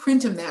know, if you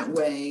print them that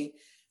way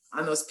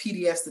on those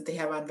PDFs that they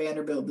have on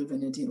Vanderbilt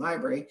Divinity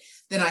Library,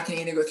 then I can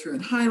either go through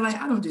and highlight.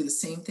 I don't do the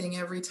same thing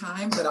every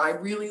time, but I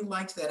really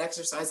liked that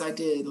exercise I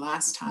did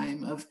last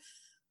time of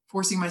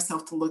forcing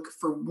myself to look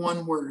for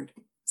one word,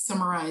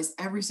 summarize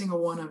every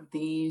single one of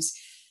these.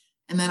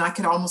 And then I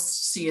could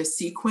almost see a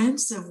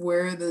sequence of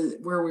where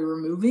we were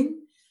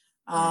moving,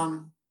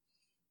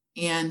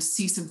 and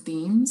see some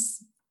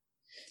themes.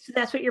 So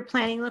that's what your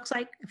planning looks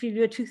like. If you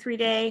do a 2-3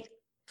 day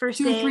first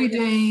 2 or 3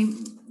 day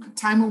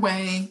time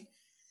away,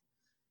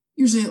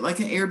 usually like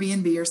an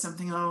Airbnb or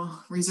something,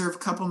 I'll reserve a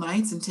couple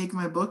nights and take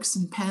my books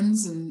and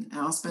pens, and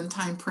I'll spend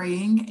time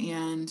praying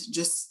and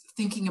just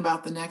thinking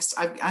about the next.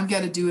 I've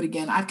got to do it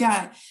again.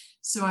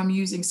 So I'm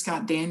using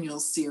Scott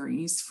Daniels'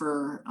 series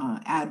for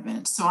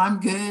Advent. So I'm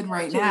good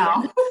right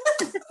now.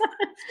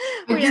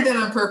 I did that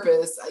on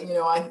purpose. You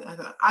know,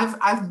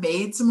 I've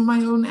made some of my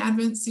own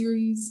Advent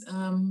series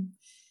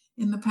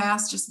in the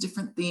past, just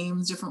different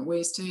themes, different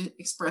ways to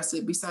express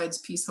it besides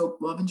peace, hope,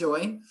 love, and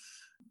joy.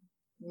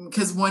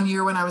 Because one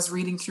year when I was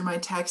reading through my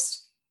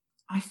text,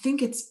 I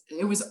think it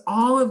was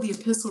all of the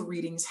epistle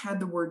readings had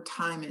the word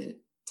time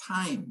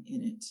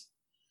in it.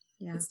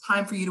 Yeah. It's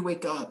time for you to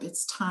wake up.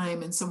 It's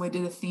time. And so I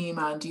did a theme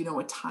on, do you know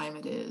what time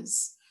it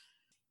is?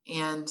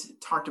 And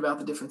talked about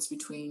the difference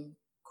between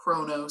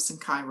Chronos and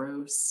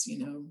Kairos.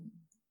 You know,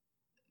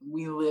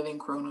 we live in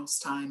Chronos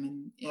time,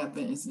 and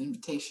Advent is an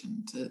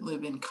invitation to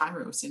live in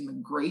Kairos, in the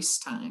grace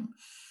time.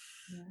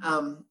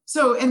 Yeah.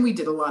 And we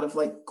did a lot of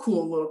like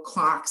cool little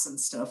clocks and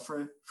stuff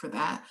for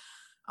that.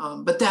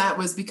 But that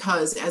was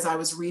because as I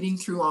was reading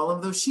through all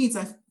of those sheets,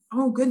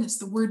 oh goodness,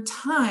 the word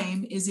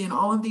time is in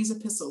all of these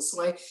epistles.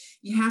 So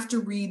you have to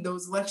read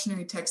those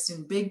lectionary texts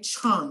in big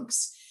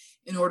chunks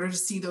in order to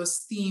see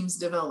those themes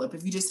develop.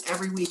 If you just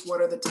every week, what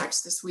are the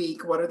texts this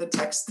week? What are the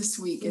texts this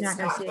week? It's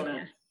not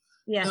gonna,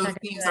 those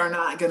themes are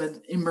not gonna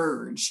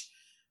emerge.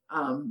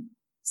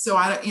 So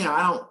I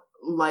don't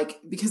like,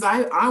 because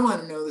I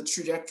want to know the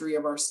trajectory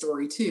of our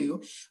story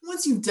too.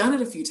 Once you've done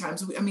it a few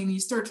times, you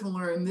start to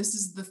learn this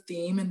is the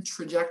theme and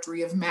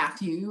trajectory of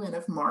Matthew and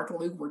of Mark and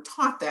Luke. We're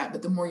taught that,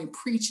 but the more you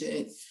preach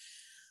it,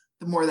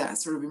 the more that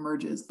sort of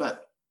emerges.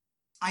 But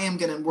I am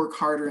going to work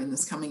harder in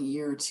this coming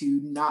year to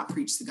not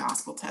preach the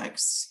gospel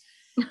text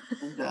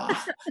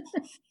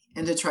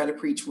and to try to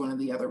preach one of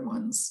the other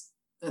ones.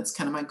 That's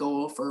kind of my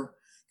goal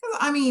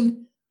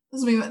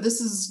this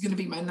is going to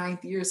be my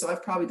 9th year. So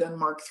I've probably done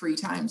Mark 3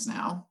 times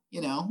now,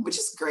 which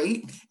is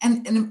great.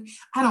 And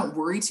I don't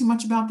worry too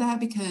much about that,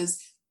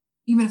 because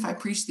even if I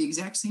preach the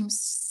exact same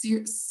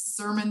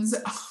sermons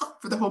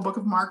for the whole book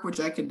of Mark,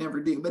 which I could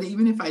never do, but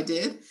even if I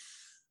did,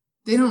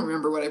 they don't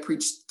remember what I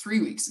preached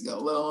 3 weeks ago,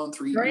 let alone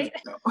 3 years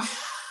ago.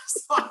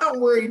 So I don't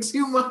worry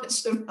too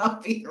much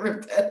about being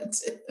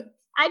repetitive.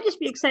 I'd just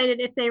be excited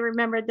if they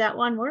remembered that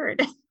one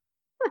word.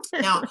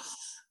 Now,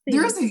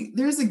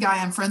 there's a guy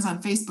I'm friends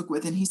on Facebook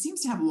with, and he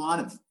seems to have a lot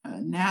of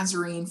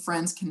Nazarene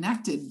friends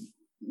connected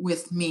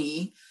with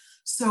me.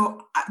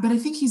 So, but I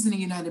think he's in a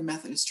United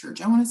Methodist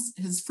church.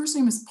 His first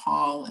name is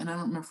Paul, and I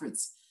don't remember if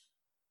it's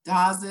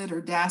Dazit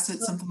or Dassett,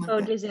 something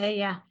like that. Dazet,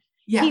 yeah.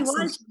 Yeah.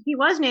 He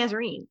was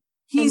Nazarene.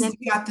 He's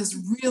got this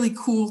really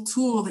cool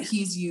tool that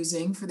he's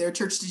using for their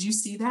church. Did you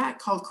see that?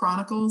 Called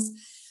Chronicles.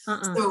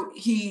 So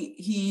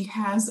he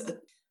has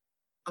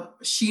a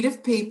sheet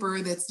of paper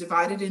that's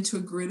divided into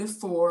a grid of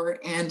 4,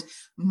 and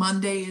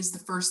Monday is the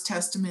First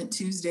Testament,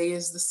 Tuesday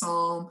is the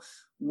Psalm,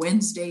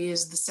 Wednesday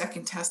is the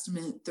Second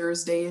Testament,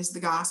 Thursday is the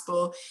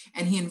Gospel,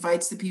 and he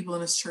invites the people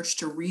in his church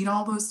to read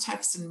all those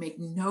texts and make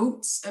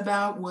notes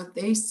about what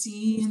they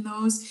see in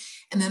those.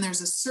 And then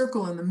there's a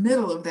circle in the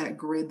middle of that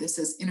grid that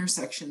says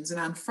intersections, and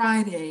on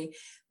Friday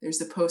they're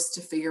supposed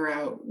to figure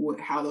out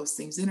how those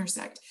things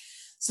intersect.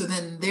 So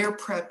then they're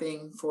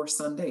prepping for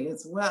Sunday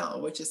as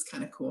well, which is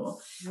kind of cool.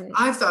 Right.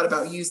 I've thought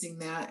about using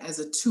that as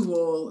a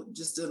tool.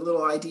 Just a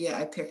little idea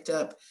I picked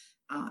up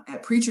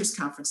at Preachers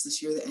Conference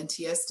this year that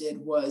NTS did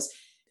was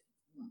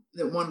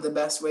that one of the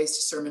best ways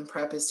to sermon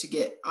prep is to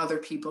get other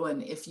people.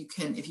 And if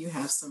you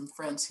have some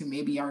friends who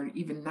maybe are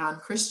even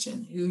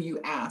non-Christian, who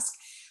you ask,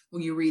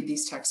 will you read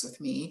these texts with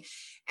me?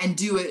 And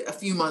do it a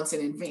few months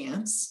in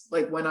advance.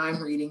 Like when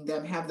I'm reading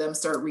them, have them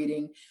start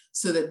reading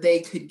so that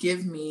they could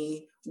give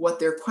me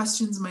what their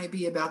questions might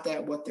be about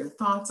that, what their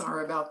thoughts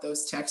are about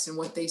those texts, and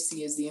what they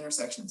see as the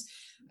intersections.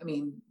 I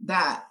mean,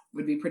 that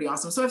would be pretty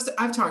awesome. So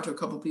I've talked to a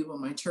couple of people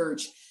in my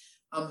church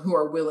who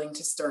are willing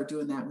to start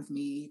doing that with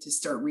me, to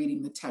start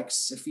reading the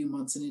texts a few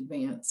months in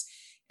advance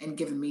and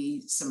giving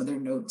me some of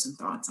their notes and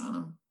thoughts on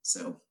them.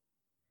 So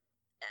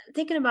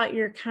thinking about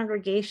your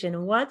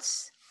congregation,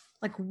 what's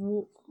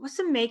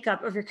the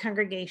makeup of your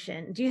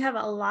congregation? Do you have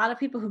a lot of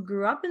people who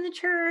grew up in the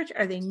church?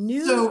 Are they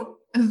new? So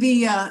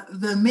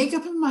the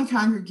makeup of my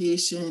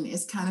congregation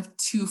is kind of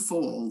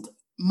twofold.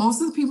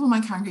 Most of the people in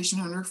my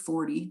congregation are under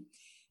 40,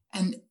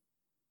 and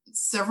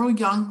several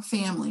young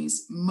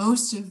families.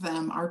 Most of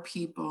them are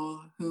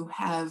people who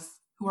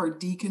are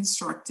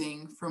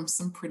deconstructing from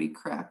some pretty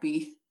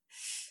crappy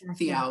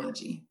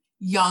theology.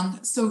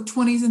 Young, so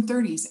 20s and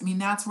 30s. I mean,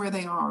 that's where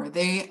they are.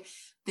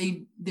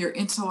 They're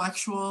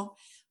intellectual.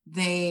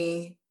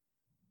 It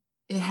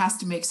has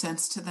to make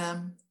sense to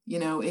them. You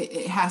know,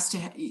 it has to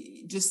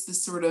just the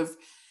sort of,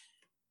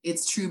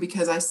 it's true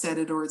because I said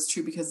it, or it's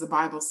true because the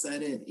Bible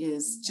said it,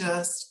 is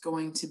just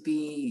going to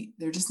be,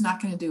 they're just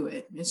not going to do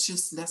it. It's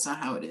just, that's not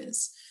how it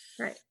is.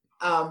 Right.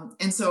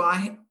 And so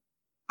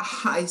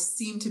I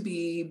seem to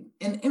be,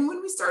 and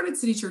when we started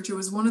City Church, it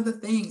was one of the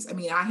things, I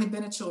mean, I had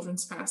been a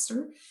children's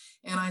pastor,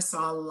 and I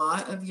saw a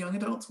lot of young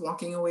adults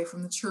walking away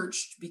from the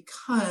church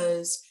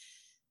because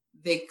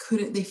they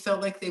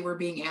felt like they were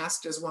being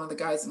asked, as one of the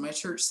guys in my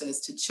church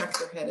says, to check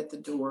their head at the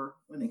door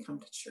when they come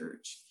to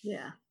church.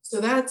 Yeah. So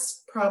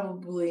that's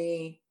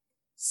probably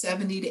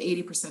 70 to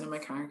 80% of my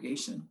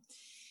congregation.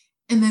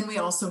 And then we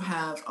also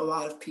have a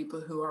lot of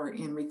people who are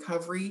in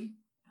recovery,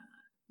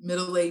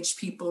 middle-aged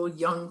people,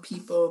 young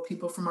people,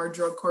 people from our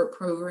drug court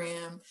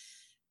program,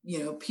 you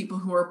know, people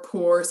who are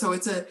poor. So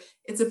it's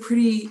a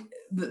pretty,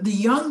 the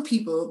young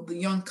people, the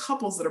young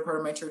couples that are part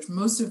of my church,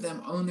 most of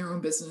them own their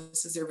own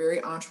businesses. They're very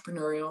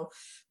entrepreneurial,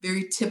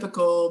 very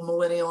typical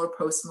millennial or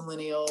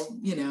post-millennial,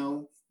 you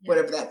know,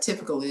 whatever that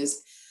typical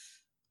is.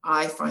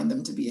 I find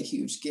them to be a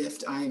huge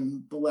gift.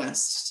 I'm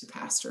blessed to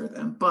pastor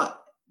them,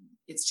 but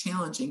it's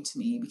challenging to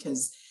me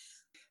because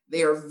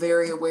they are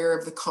very aware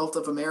of the cult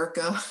of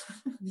America.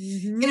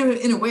 Mm-hmm.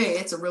 In a way,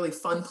 it's a really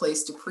fun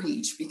place to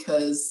preach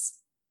because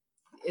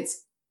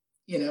it's,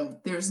 you know,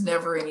 there's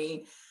never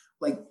any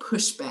like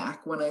pushback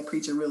when I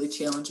preach a really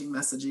challenging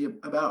message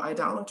about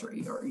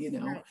idolatry or, you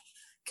know, right.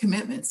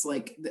 Commitments,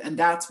 like, and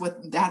that's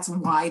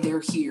why they're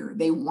here.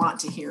 They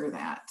want to hear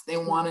that. They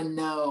want to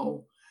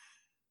know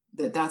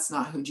that that's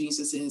not who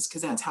Jesus is,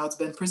 because that's how it's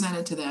been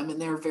presented to them in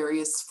their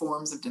various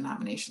forms of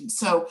denomination.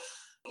 So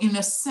in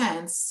a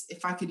sense,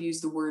 if I could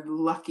use the word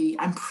lucky,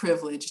 I'm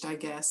privileged, I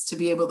guess, to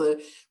be able to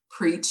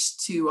preach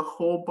to a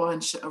whole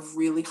bunch of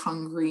really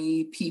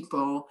hungry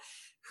people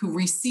who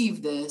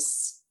receive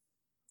this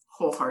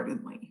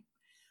wholeheartedly.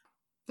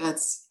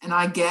 And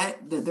I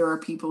get that there are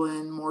people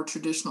in more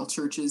traditional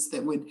churches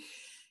that would,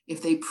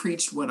 if they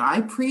preached what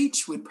I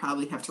preach, would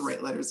probably have to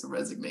write letters of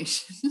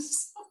resignation.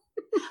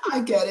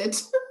 I get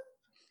it.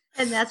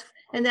 And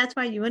that's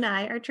why you and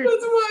I are church.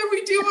 That's why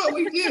we do what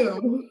we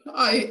do.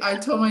 I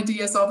tell my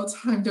DS all the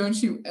time,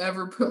 don't you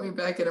ever put me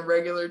back in a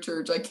regular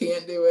church. I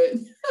can't do it.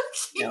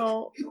 I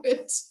can't do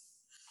it.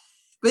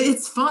 But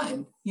it's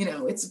fun, you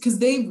know, it's because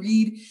they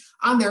read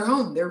on their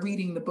own. They're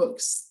reading the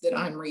books that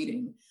I'm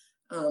reading.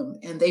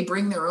 And they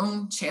bring their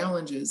own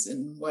challenges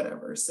and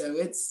whatever. So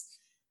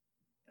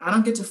I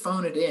don't get to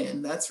phone it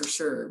in, that's for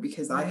sure,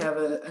 because I have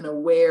an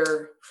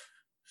aware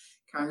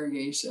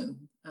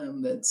congregation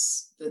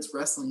that's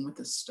wrestling with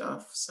this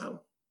stuff.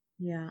 So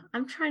Yeah.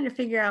 I'm trying to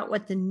figure out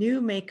what the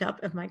new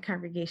makeup of my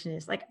congregation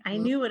is. Like I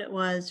knew what it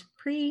was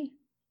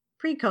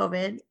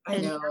pre-COVID, I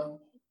and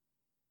know.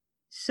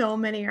 so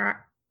many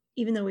are,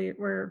 even though we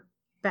were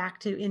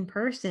back to in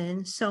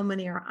person, so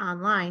many are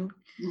online,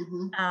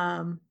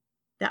 Mm-hmm.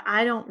 that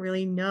I don't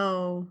really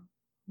know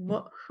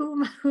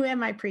who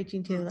am I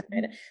preaching to.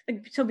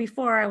 So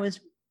before I was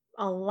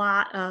a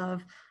lot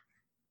of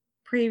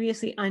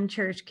previously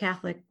unchurched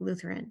Catholic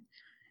Lutheran,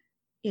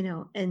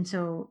 and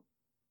so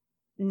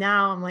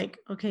now I'm like,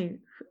 okay,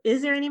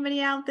 is there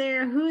anybody out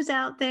there? Who's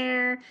out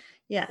there?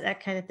 Yeah,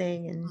 that kind of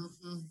thing.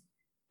 Mm-hmm.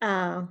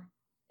 Uh,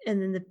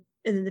 and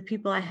then the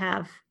people I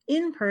have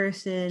in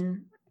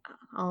person,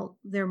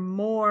 they're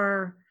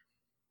more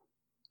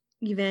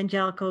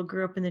evangelical,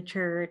 grew up in the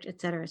church,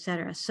 et cetera, et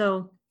cetera.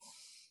 So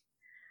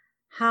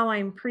how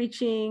I'm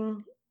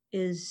preaching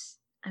is,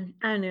 I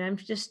don't know, I'm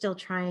just still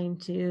trying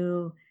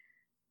to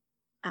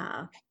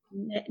uh,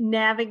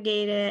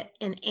 navigate it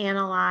and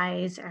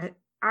analyze.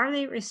 Are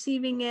they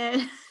receiving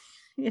it?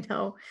 you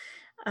know,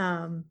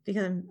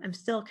 because I'm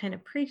still kind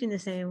of preaching the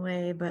same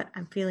way, but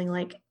I'm feeling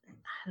like,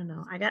 I don't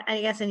know.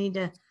 I guess I need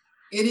to.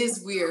 It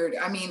is weird.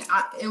 I mean,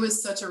 it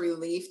was such a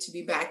relief to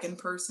be back in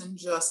person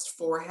just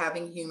for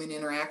having human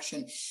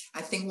interaction.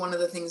 I think one of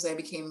the things I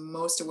became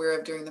most aware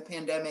of during the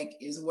pandemic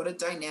is what a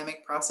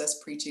dynamic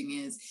process preaching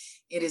is.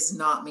 It is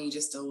not me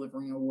just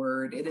delivering a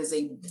word. It is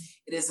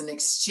an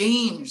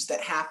exchange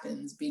that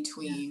happens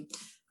between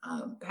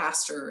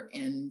pastor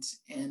and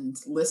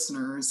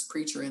listeners,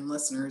 preacher and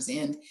listeners,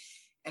 and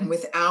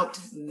without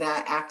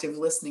that active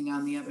listening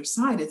on the other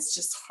side, it's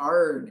just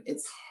hard.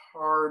 It's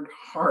hard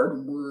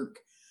work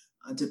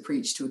to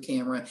preach to a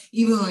camera.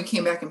 Even when we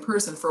came back in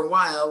person for a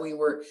while, we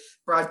were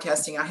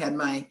broadcasting. I had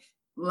my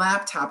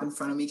laptop in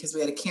front of me because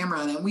we had a camera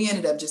on it. And we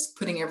ended up just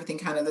putting everything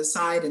kind of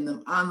aside, and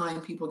the online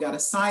people got a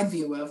side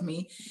view of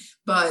me.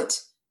 But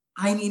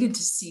I needed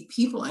to see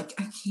people. I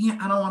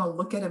don't want to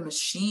look at a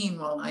machine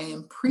while I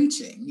am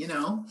preaching,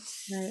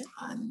 Right.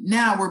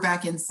 Now we're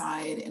back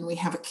inside and we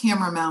have a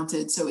camera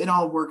mounted, so it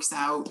all works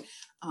out.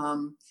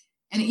 And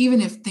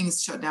even if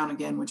things shut down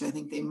again, which I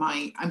think they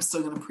might, I'm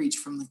still going to preach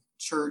from the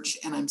church,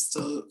 and I'm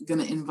still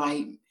going to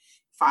invite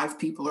 5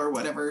 people or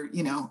whatever,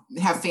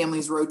 have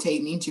families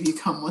rotate and each of you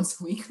come once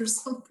a week or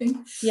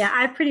something. Yeah,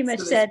 I pretty much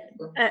said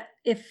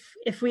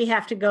if we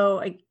have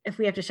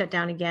to shut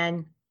down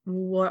again,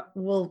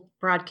 we'll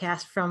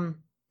broadcast from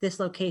this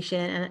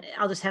location, and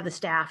I'll just have the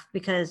staff,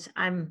 because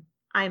I'm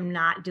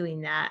not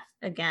doing that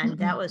again.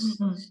 That was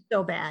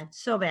so bad.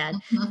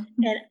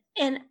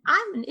 And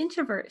I'm an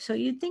introvert, so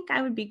you'd think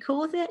I would be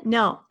cool with it.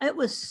 No,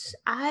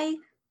 I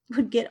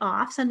would get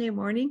off Sunday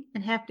morning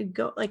and have to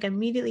go, like,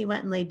 immediately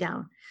went and laid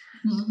down.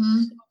 So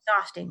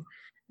exhausting.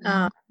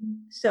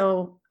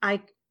 So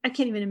I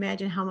can't even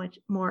imagine how much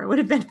more it would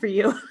have been for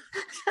you.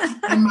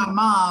 And my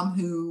mom,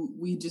 who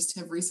we just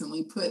have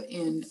recently put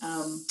in,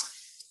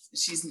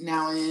 she's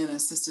now in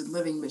assisted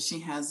living, but she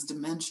has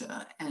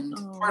dementia, and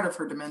part of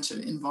her dementia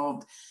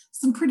involved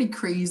some pretty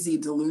crazy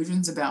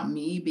delusions about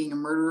me being a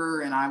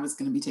murderer and I was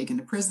going to be taken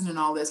to prison and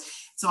all this.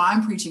 So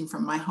I'm preaching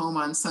from my home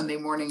on Sunday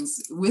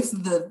mornings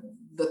with the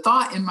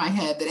thought in my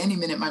head that any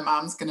minute my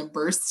mom's going to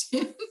burst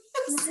in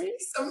and say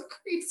some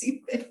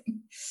crazy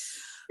thing.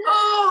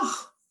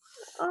 Oh,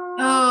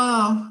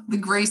 the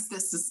grace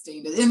that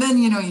sustained it. And then,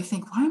 you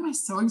think, why am I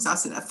so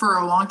exhausted? For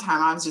a long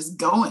time, I was just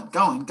going.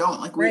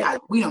 Like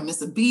we don't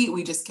miss a beat.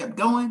 We just kept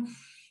going.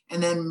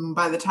 And then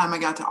by the time I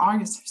got to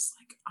August, I was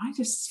like, I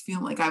just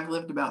feel like I've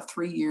lived about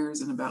 3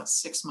 years and about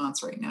 6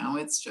 months right now.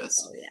 It's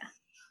just,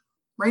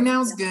 right now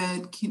is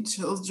good.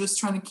 Just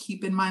trying to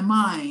keep in my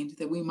mind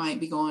that we might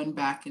be going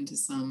back into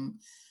some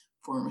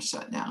form of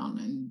shutdown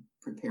and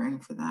preparing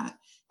for that.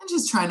 And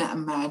just trying to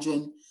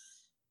imagine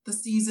the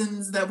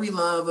seasons that we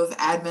love of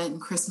Advent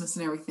and Christmas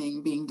and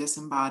everything being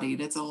disembodied.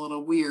 It's a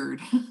little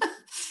weird.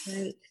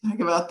 Right.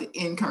 Talk about the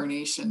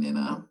incarnation in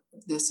a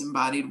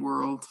disembodied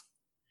world.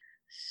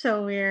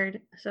 So weird.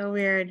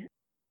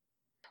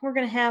 We're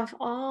going to have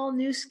all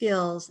new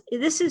skills.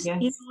 This is,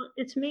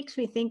 it makes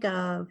me think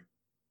of,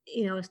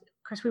 of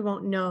course we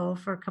won't know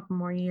for a couple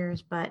more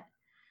years, but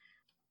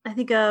I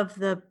think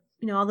of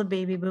all the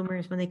baby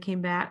boomers when they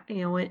came back,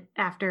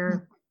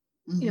 after,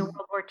 World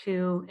War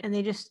II, and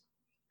they just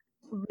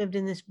lived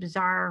in this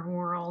bizarre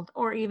world.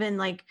 Or even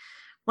like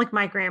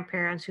my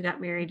grandparents who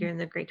got married during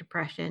the Great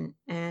Depression,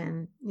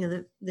 and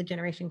the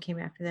generation came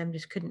after them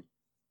just couldn't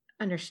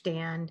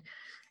understand.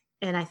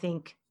 And I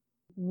think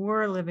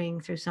we're living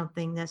through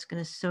something that's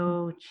going to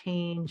so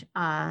change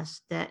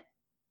us that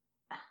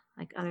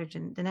like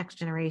the next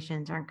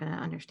generations aren't going to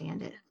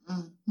understand it.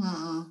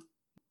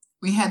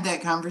 We had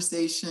that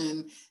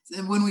conversation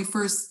when we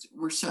first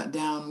were shut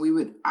down.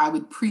 I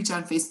would preach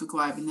on Facebook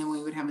Live, and then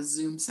we would have a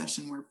Zoom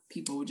session where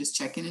people would just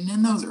check in. And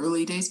in those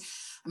early days,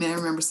 I mean, I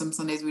remember some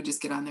Sundays we'd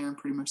just get on there and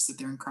pretty much sit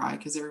there and cry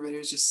because everybody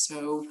was just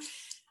so,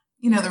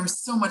 there was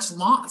so much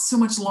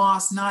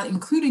loss, not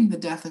including the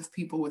death of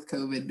people with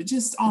COVID, but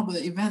just all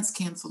the events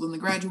canceled and the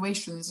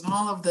graduations and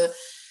all of the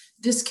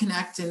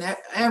disconnect and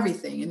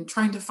everything, and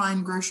trying to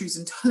find groceries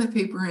and toilet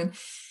paper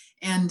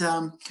And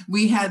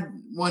we had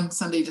one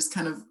Sunday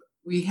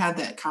we had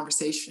that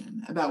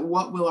conversation about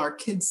what will our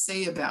kids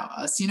say about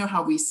us. You know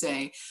how we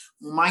say,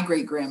 well, my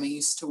great grandma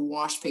used to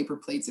wash paper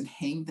plates and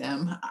hang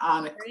them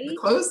on the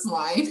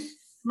clothesline.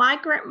 My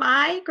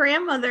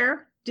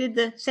grandmother did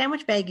the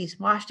sandwich baggies,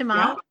 washed them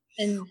out.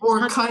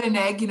 Or cut an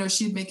egg,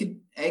 she'd make an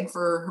egg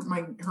for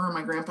her and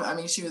my grandpa. I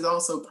mean, she was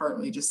also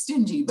partly just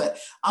stingy, but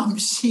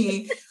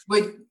she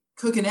would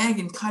cook an egg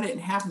and cut it in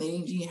half, and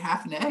they'd eat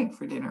half an egg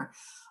for dinner.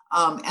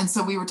 And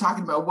so we were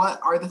talking about what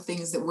are the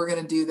things that we're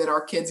going to do that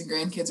our kids and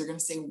grandkids are going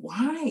to say,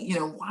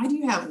 why do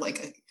you have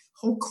like a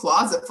whole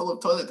closet full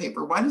of toilet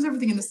paper? Why does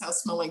everything in this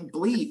house smell like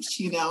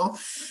bleach?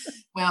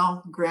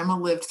 Well, grandma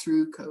lived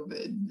through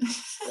COVID.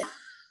 Yeah.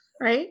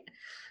 Right.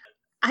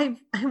 I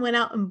went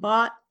out and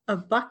bought a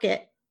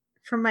bucket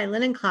for my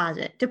linen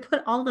closet to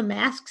put all the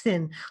masks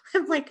in.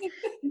 I'm like,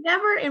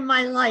 never in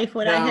my life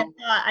would I have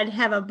thought I'd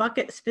have a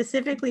bucket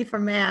specifically for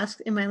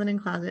masks in my linen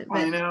closet. But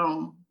I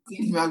know.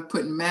 Thinking about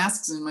putting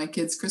masks in my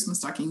kids' Christmas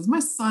stockings. My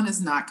son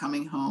is not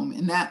coming home,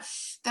 and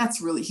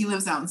that's really, he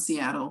lives out in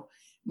Seattle.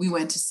 We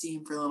went to see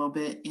him for a little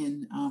bit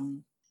in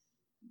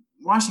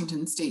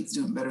Washington State's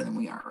doing better than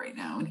we are right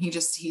now, and he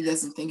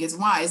doesn't think it's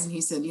wise. And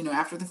he said,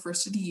 after the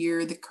first of the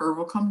year, the curve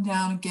will come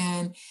down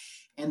again,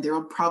 and there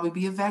will probably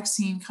be a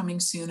vaccine coming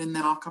soon, and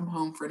then I'll come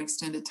home for an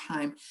extended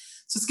time.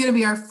 So it's going to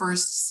be our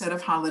first set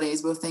of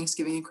holidays, both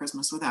Thanksgiving and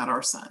Christmas, without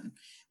our son,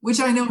 which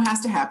I know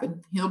has to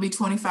happen. He'll be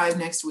 25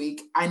 next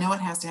week. I know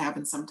it has to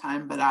happen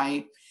sometime, but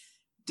I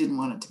didn't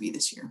want it to be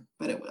this year,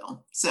 but it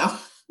will. So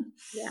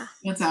yeah,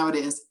 that's how it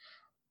is.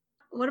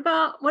 What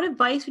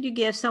advice would you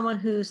give someone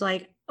who's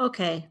like,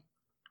 okay,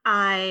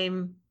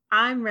 I'm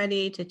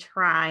ready to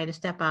try to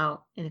step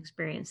out and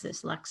experience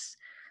this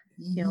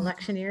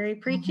lectionary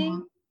preaching?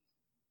 Mm-hmm.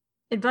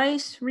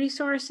 Advice,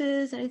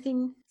 resources,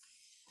 anything?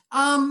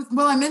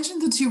 Well, I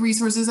mentioned the 2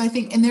 resources, I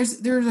think, and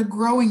there's a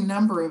growing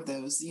number of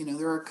those.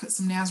 There are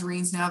some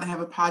Nazarenes now that have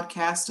a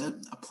podcast,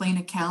 a plain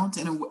account,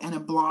 and a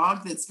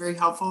blog that's very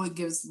helpful. It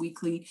gives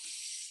weekly.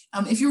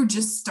 If you were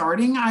just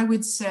starting, I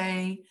would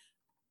say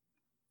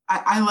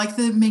I like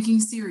the making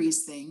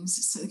series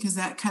things, because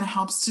that kind of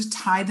helps to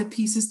tie the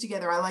pieces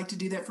together. I like to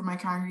do that for my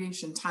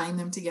congregation, tying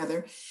them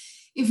together.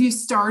 If you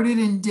started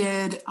and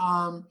did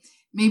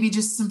maybe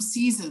just some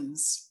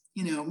seasons,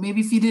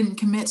 maybe if you didn't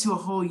commit to a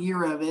whole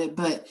year of it,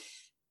 but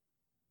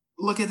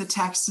look at the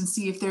text and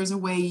see if there's a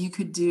way you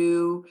could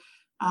do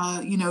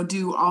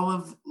all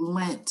of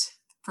Lent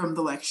from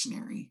the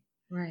lectionary.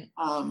 Right.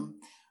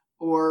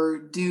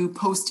 Or do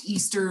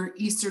post-Easter,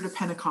 Easter to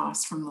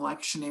Pentecost from the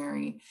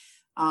lectionary.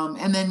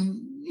 And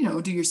then,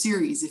 do your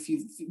series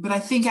but I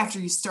think after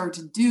you start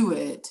to do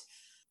it,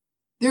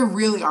 there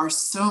really are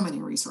so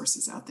many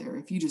resources out there.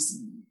 If you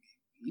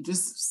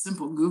just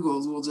simple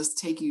Googles will just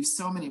take you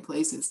so many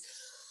places.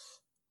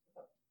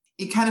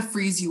 It kind of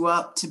frees you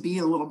up to be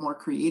a little more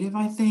creative,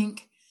 I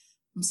think.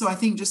 So I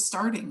think just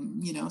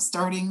starting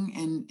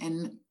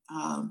and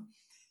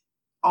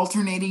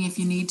alternating if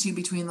you need to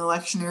between the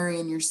lectionary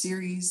and your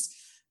series,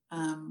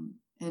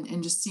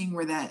 and just seeing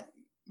where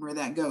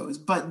that goes.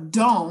 But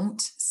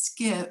don't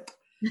skip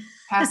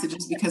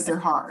passages because they're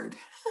hard.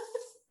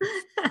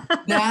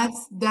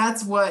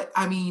 That's what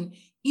I mean.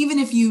 Even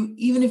if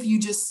you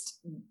just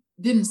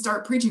didn't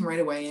start preaching right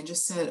away and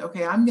just said,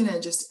 okay, I'm going to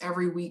just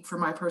every week for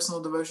my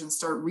personal devotion,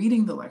 start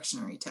reading the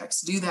lectionary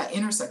text, do that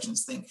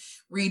intersections thing,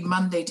 read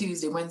Monday,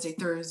 Tuesday, Wednesday,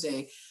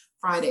 Thursday,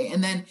 Friday.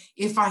 And then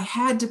if I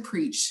had to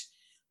preach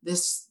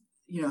this,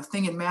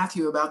 thing in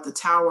Matthew about the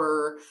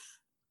tower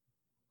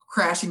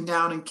crashing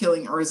down and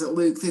killing, or is it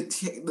Luke,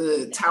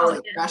 the tower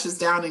that crashes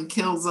down and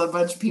kills a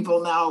bunch of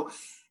people? Now,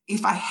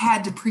 if I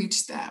had to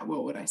preach that,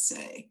 what would I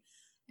say?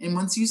 And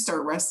once you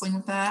start wrestling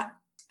with that,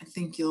 I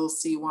think you'll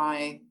see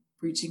why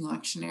preaching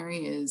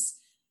lectionary is,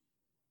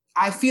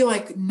 I feel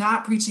like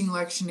not preaching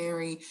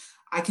lectionary,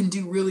 I can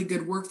do really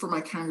good work for my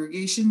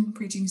congregation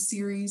preaching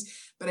series,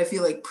 but I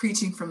feel like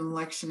preaching from the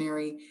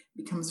lectionary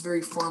becomes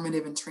very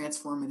formative and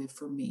transformative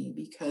for me,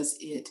 because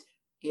it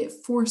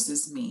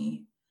forces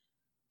me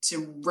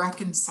to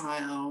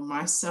reconcile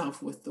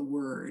myself with the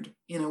word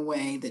in a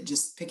way that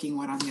just picking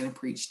what I'm going to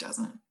preach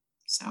doesn't.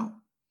 So,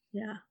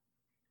 yeah.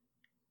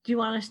 Do you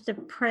want us to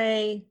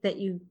pray that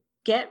you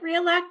get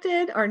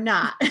reelected or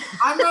not?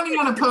 I'm running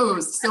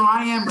unopposed, so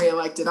I am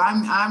reelected.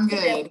 I'm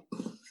good.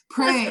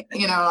 Pray,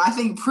 I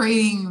think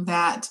praying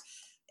that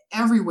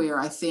everywhere,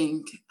 I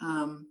think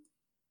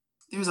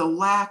there's a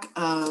lack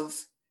of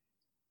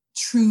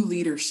true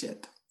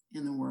leadership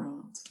in the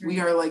world. Right. We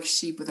are like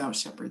sheep without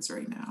shepherds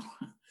right now.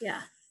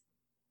 Yeah.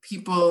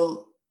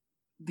 People,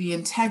 the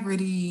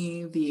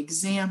integrity, the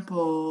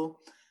example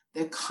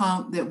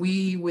that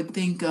we would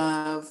think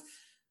of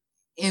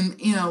in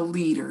a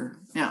leader.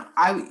 Now,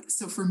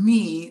 so for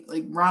me,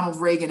 like Ronald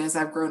Reagan, as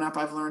I've grown up,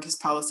 I've learned his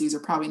policies are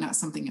probably not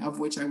something of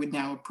which I would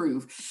now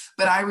approve.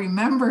 But I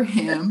remember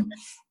him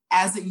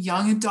as a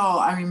young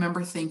adult. I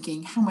remember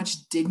thinking how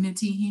much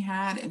dignity he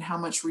had and how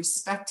much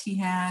respect he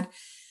had.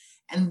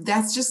 And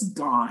that's just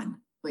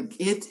gone. Like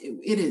it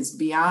is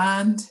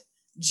beyond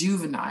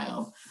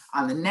juvenile,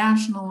 on the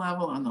national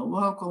level, on the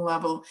local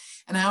level.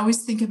 And I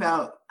always think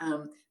about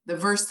the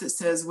verse that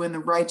says, when the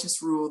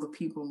righteous rule, the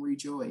people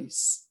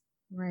rejoice.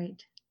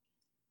 Right.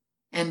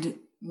 And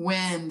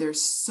when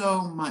there's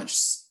so much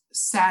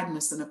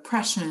sadness and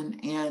oppression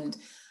and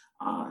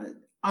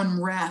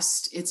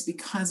unrest, it's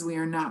because we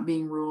are not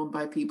being ruled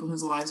by people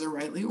whose lives are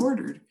rightly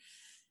ordered.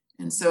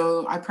 And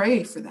so I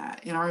pray for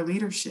that in our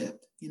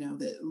leadership,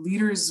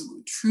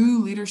 that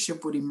true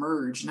leadership would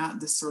emerge, not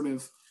this sort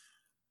of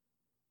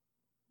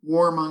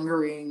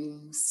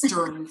warmongering,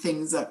 stirring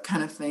things up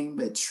kind of thing,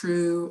 but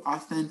true,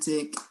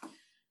 authentic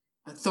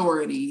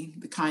authority,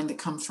 the kind that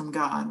comes from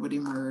God, would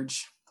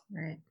emerge.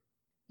 Right.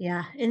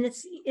 Yeah. And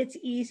it's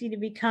easy to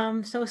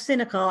become so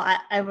cynical.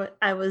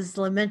 I was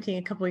lamenting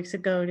a couple weeks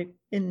ago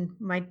in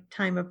my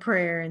time of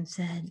prayer and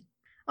said,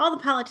 all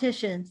the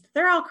politicians,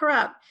 they're all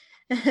corrupt.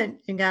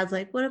 And God's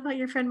like, what about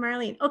your friend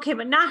Marlene? Okay,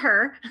 but not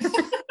her.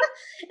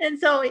 And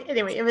so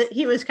anyway,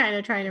 he was kind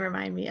of trying to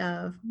remind me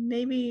of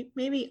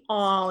maybe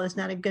all is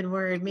not a good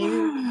word.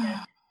 Maybe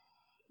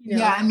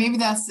Yeah, and maybe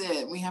that's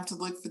it. We have to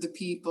look for the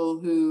people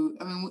who,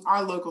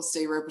 our local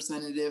state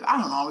representative,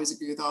 I don't always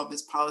agree with all of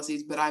his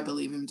policies, but I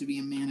believe him to be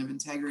a man of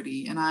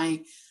integrity. And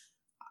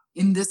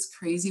in this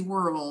crazy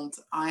world,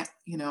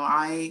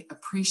 I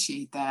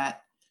appreciate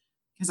that,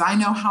 because I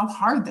know how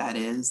hard that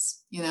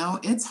is.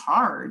 It's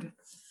hard.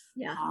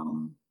 Yeah.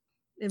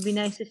 It'd be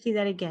nice to see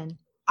that again.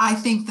 I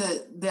think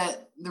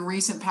that the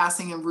recent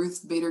passing of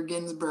Ruth Bader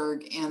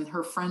Ginsburg and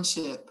her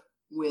friendship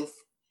with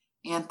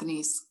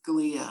Anthony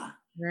Scalia,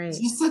 right, it's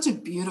just such a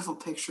beautiful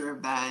picture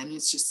of that, and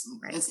it's just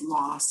It's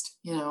lost.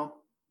 Yeah.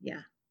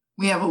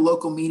 We have a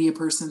local media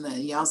person that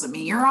yells at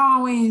me, "You're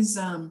always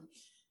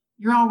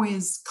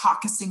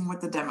caucusing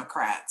with the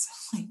Democrats."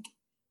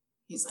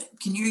 He's like,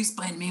 "Can you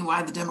explain to me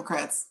why the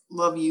Democrats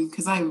love you?"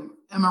 Because I've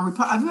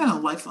been a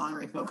lifelong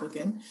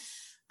Republican.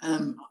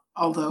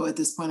 Although at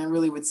this point I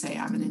really would say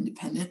I'm an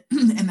independent,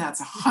 and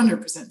that's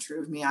 100%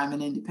 true of me. I'm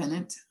an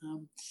independent.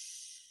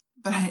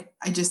 But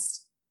I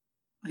just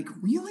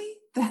really,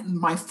 that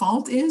my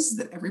fault is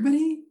that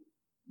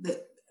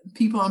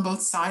people on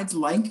both sides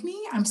like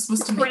me? I'm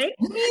supposed to make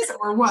enemies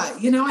or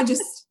what?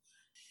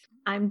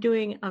 I'm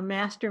doing a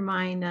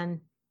mastermind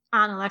on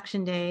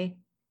election day.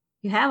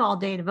 You have all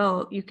day to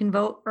vote. You can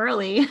vote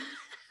early.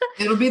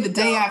 It'll be the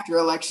day after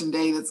election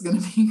day that's going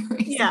to be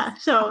crazy. Yeah.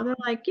 So they're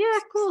like, yeah,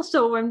 cool.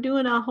 So I'm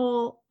doing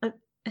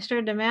I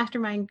started a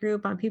mastermind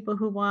group on for people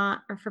who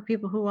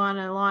want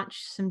to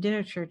launch some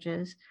dinner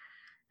churches.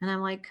 And I'm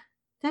like,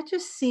 that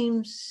just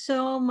seems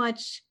so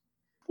much.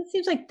 It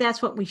seems like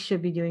that's what we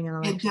should be doing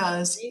on election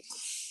day.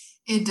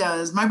 It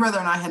does. My brother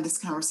and I had this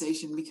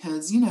conversation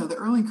because, the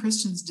early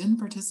Christians didn't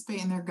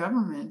participate in their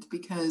government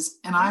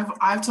and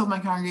I've told my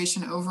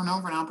congregation over and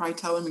over, and I'll probably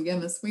tell them again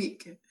this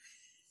week,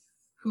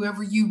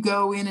 whoever you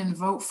go in and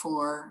vote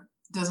for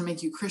doesn't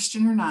make you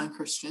Christian or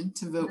non-Christian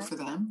to vote for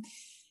them.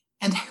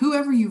 And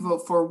whoever you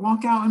vote for,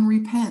 walk out and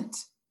repent.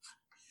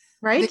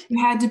 Right? That you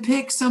had to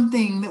pick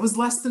something that was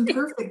less than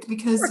perfect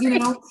because, I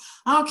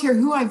don't care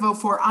who I vote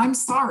for. I'm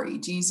sorry,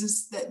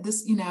 Jesus, that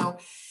this,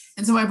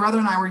 And so my brother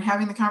and I were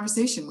having the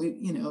conversation.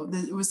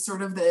 It was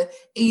sort of the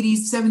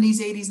 80s, 70s,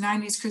 80s,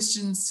 90s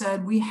Christians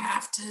said, we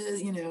have to,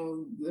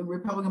 the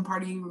Republican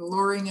Party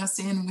luring us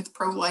in with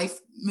pro-life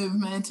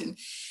movement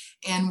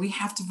and we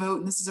have to vote,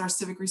 and this is our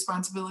civic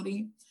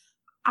responsibility.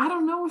 I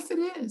don't know if it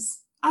is.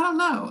 I don't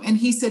know. And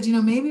he said,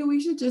 maybe we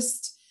should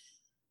just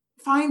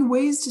find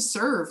ways to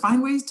serve,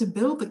 find ways to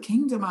build the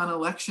kingdom on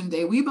election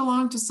day. We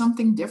belong to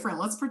something different.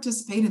 Let's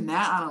participate in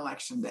that on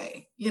election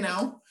day,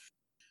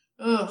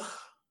 Ugh.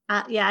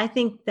 Yeah, I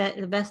think that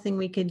the best thing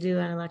we could do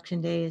on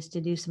election day is to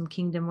do some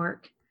kingdom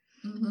work.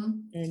 Mm-hmm.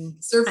 And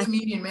serve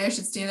communion. Maybe I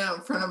should stand out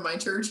in front of my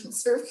church and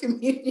serve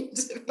communion.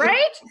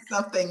 Right?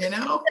 Something,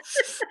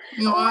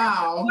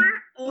 Wow.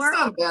 That's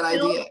not a bad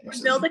idea.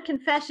 Build a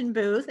confession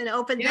booth and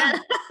open that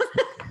up.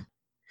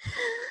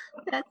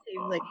 That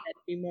seems like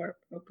that'd be more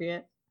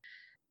appropriate.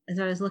 As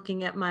I was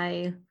looking at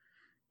my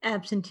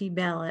absentee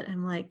ballot,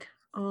 I'm like,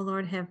 oh,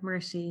 Lord, have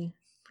mercy.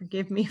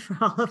 Forgive me for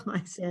all of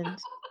my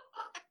sins.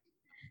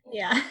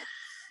 Yeah.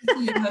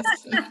 Yes,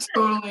 I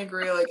totally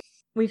agree.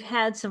 We've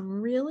had some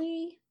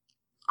really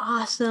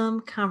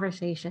awesome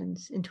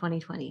conversations in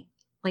 2020.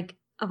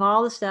 Of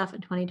all the stuff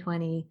in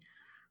 2020,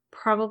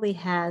 probably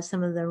has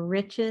some of the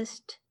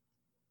richest,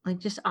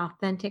 just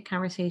authentic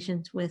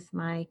conversations with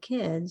my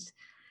kids.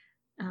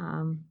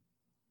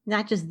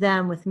 Not just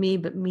them with me,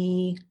 but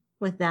me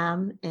with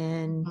them.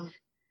 And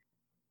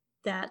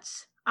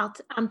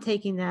I'm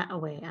taking that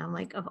away. I'm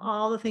like, of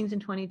all the things in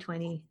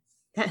 2020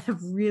 that have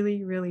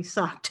really, really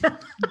sucked,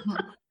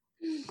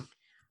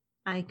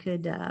 I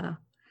could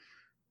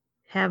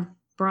have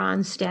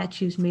bronze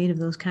statues made of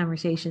those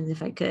conversations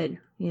if I could,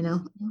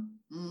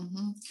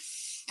 Mm-hmm.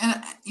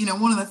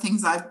 And, one of the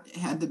things I've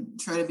had to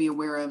try to be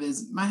aware of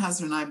is my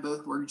husband and I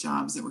both work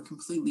jobs that were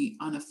completely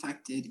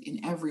unaffected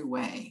in every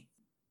way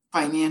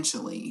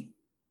financially.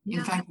 Yeah.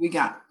 In fact, we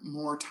got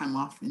more time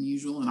off than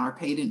usual and our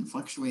pay didn't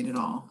fluctuate at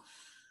all.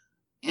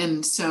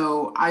 And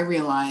so I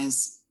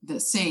realized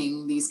that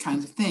saying these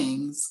kinds of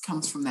things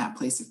comes from that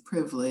place of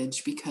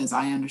privilege, because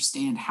I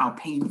understand how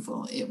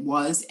painful it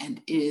was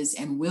and is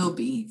and will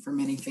be for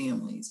many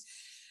families.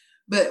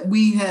 But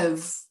we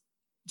have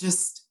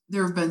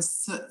there have been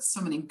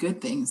so many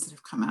good things that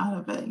have come out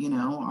of it,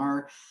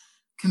 our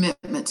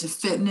commitment to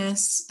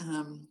fitness,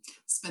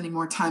 spending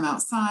more time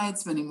outside,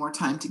 spending more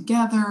time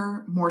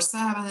together, more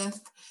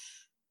Sabbath.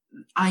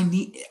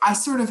 I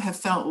sort of have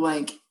felt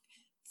like,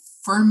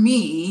 for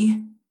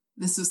me,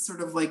 this is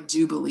sort of like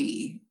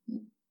Jubilee.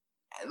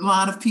 A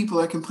lot of people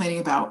are complaining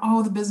about,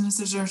 the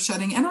businesses are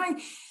shutting. And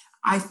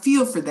I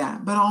feel for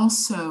that, but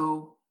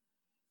also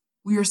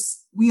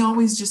we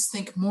always just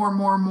think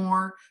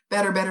more,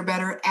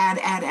 better,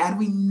 add.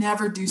 We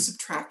never do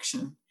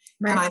subtraction.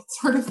 Right. And I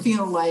sort of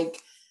feel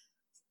like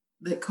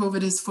that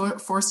COVID has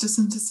forced us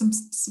into some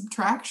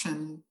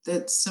subtraction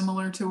that's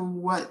similar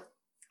to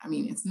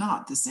it's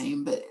not the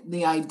same, but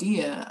the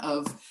idea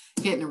of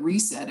hitting a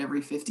reset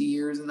every 50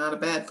 years is not a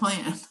bad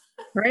plan.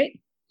 Right.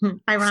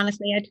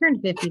 Ironically, I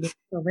turned 50 to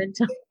COVID,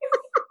 so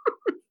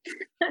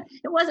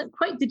it wasn't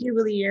quite the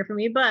Jubilee year for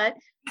me, but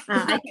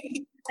I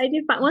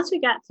did find once we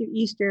got through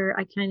Easter,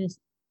 I kind of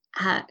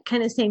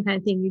same kind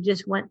of thing.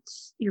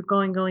 You're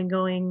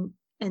going,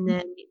 and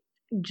then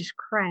you just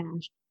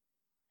crashed.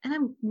 And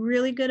I'm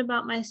really good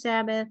about my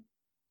Sabbath,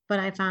 but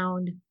I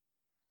found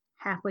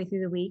halfway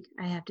through the week,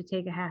 I have to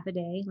take a half a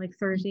day. Like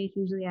Thursdays,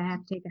 usually I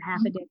have to take a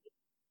half a day.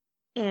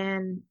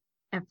 And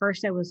at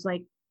first I was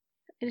like,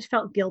 I just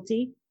felt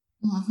guilty.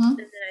 Mm-hmm. And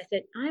then I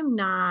said, I'm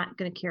not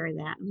going to carry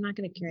that. I'm not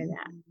going to carry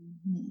that.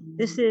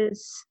 Mm-hmm.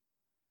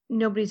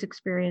 Nobody's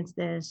experienced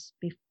this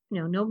before.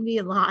 Nobody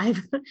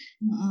alive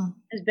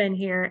has been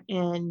here.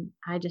 And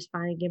I just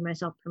finally gave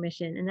myself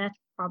permission. And that's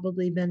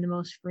probably been the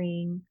most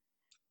freeing.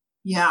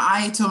 Yeah,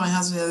 I told my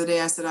husband the other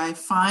day, I said, I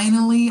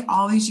finally,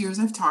 all these years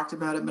I've talked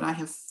about it, but I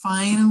have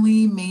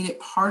finally made it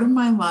part of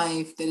my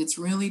life that it's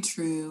really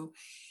true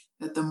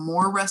that the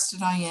more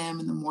rested I am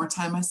and the more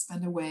time I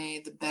spend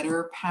away, the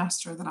better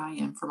pastor that I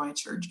am for my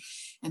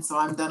church. And so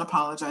I'm done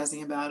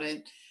apologizing about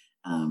it.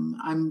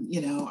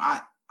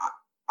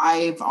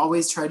 I've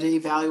always tried to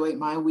evaluate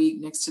my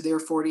week next to their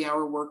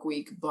 40-hour work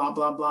week, blah,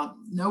 blah, blah.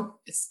 Nope,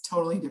 it's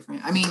totally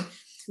different. I mean,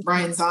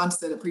 Brian Zahn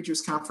said at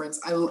Preacher's Conference,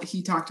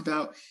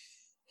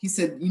 he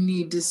said, you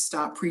need to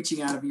stop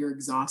preaching out of your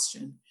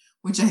exhaustion,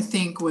 which I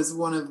think was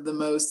one of the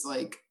most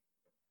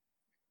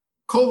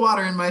cold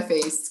water in my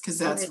face, because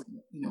that's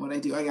what I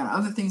do. I got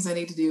other things I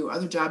need to do,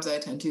 other jobs I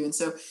attend to. And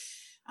so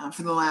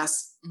for the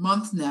last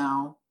month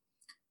now,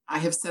 I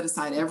have set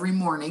aside every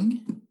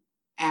morning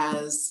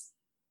as,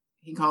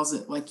 he calls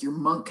it like your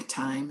monk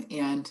time,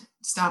 and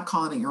stop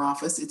calling it your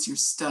office. It's your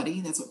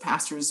study. That's what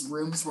pastors'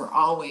 rooms were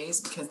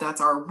always, because that's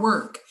our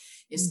work,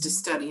 is to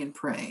study and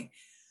pray.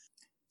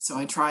 So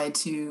I try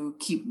to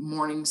keep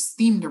mornings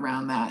themed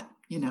around that.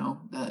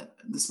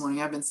 This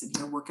morning I've been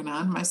sitting here working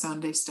on my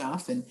Sunday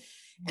stuff, and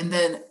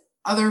then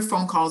other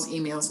phone calls,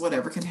 emails,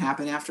 whatever can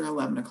happen after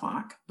 11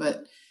 o'clock.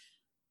 But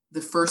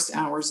the first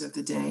hours of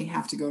the day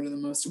have to go to the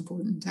most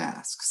important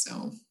task.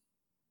 So,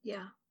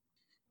 yeah.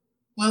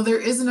 Well,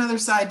 there is another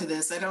side to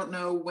this. I don't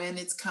know when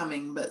it's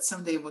coming, but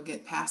someday we'll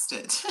get past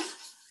it.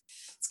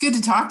 It's good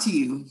to talk to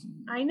you.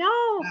 I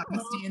know.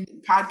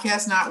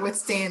 Podcast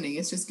notwithstanding,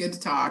 it's just good to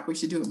talk. We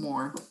should do it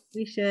more.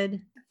 We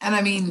should. And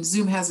I mean,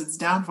 Zoom has its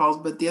downfalls,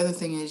 but the other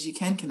thing is you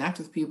can connect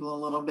with people a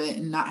little bit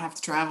and not have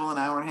to travel an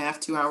hour and a half,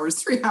 2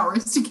 hours, 3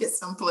 hours to get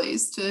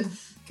someplace to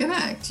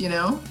connect,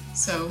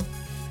 So.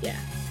 Yeah.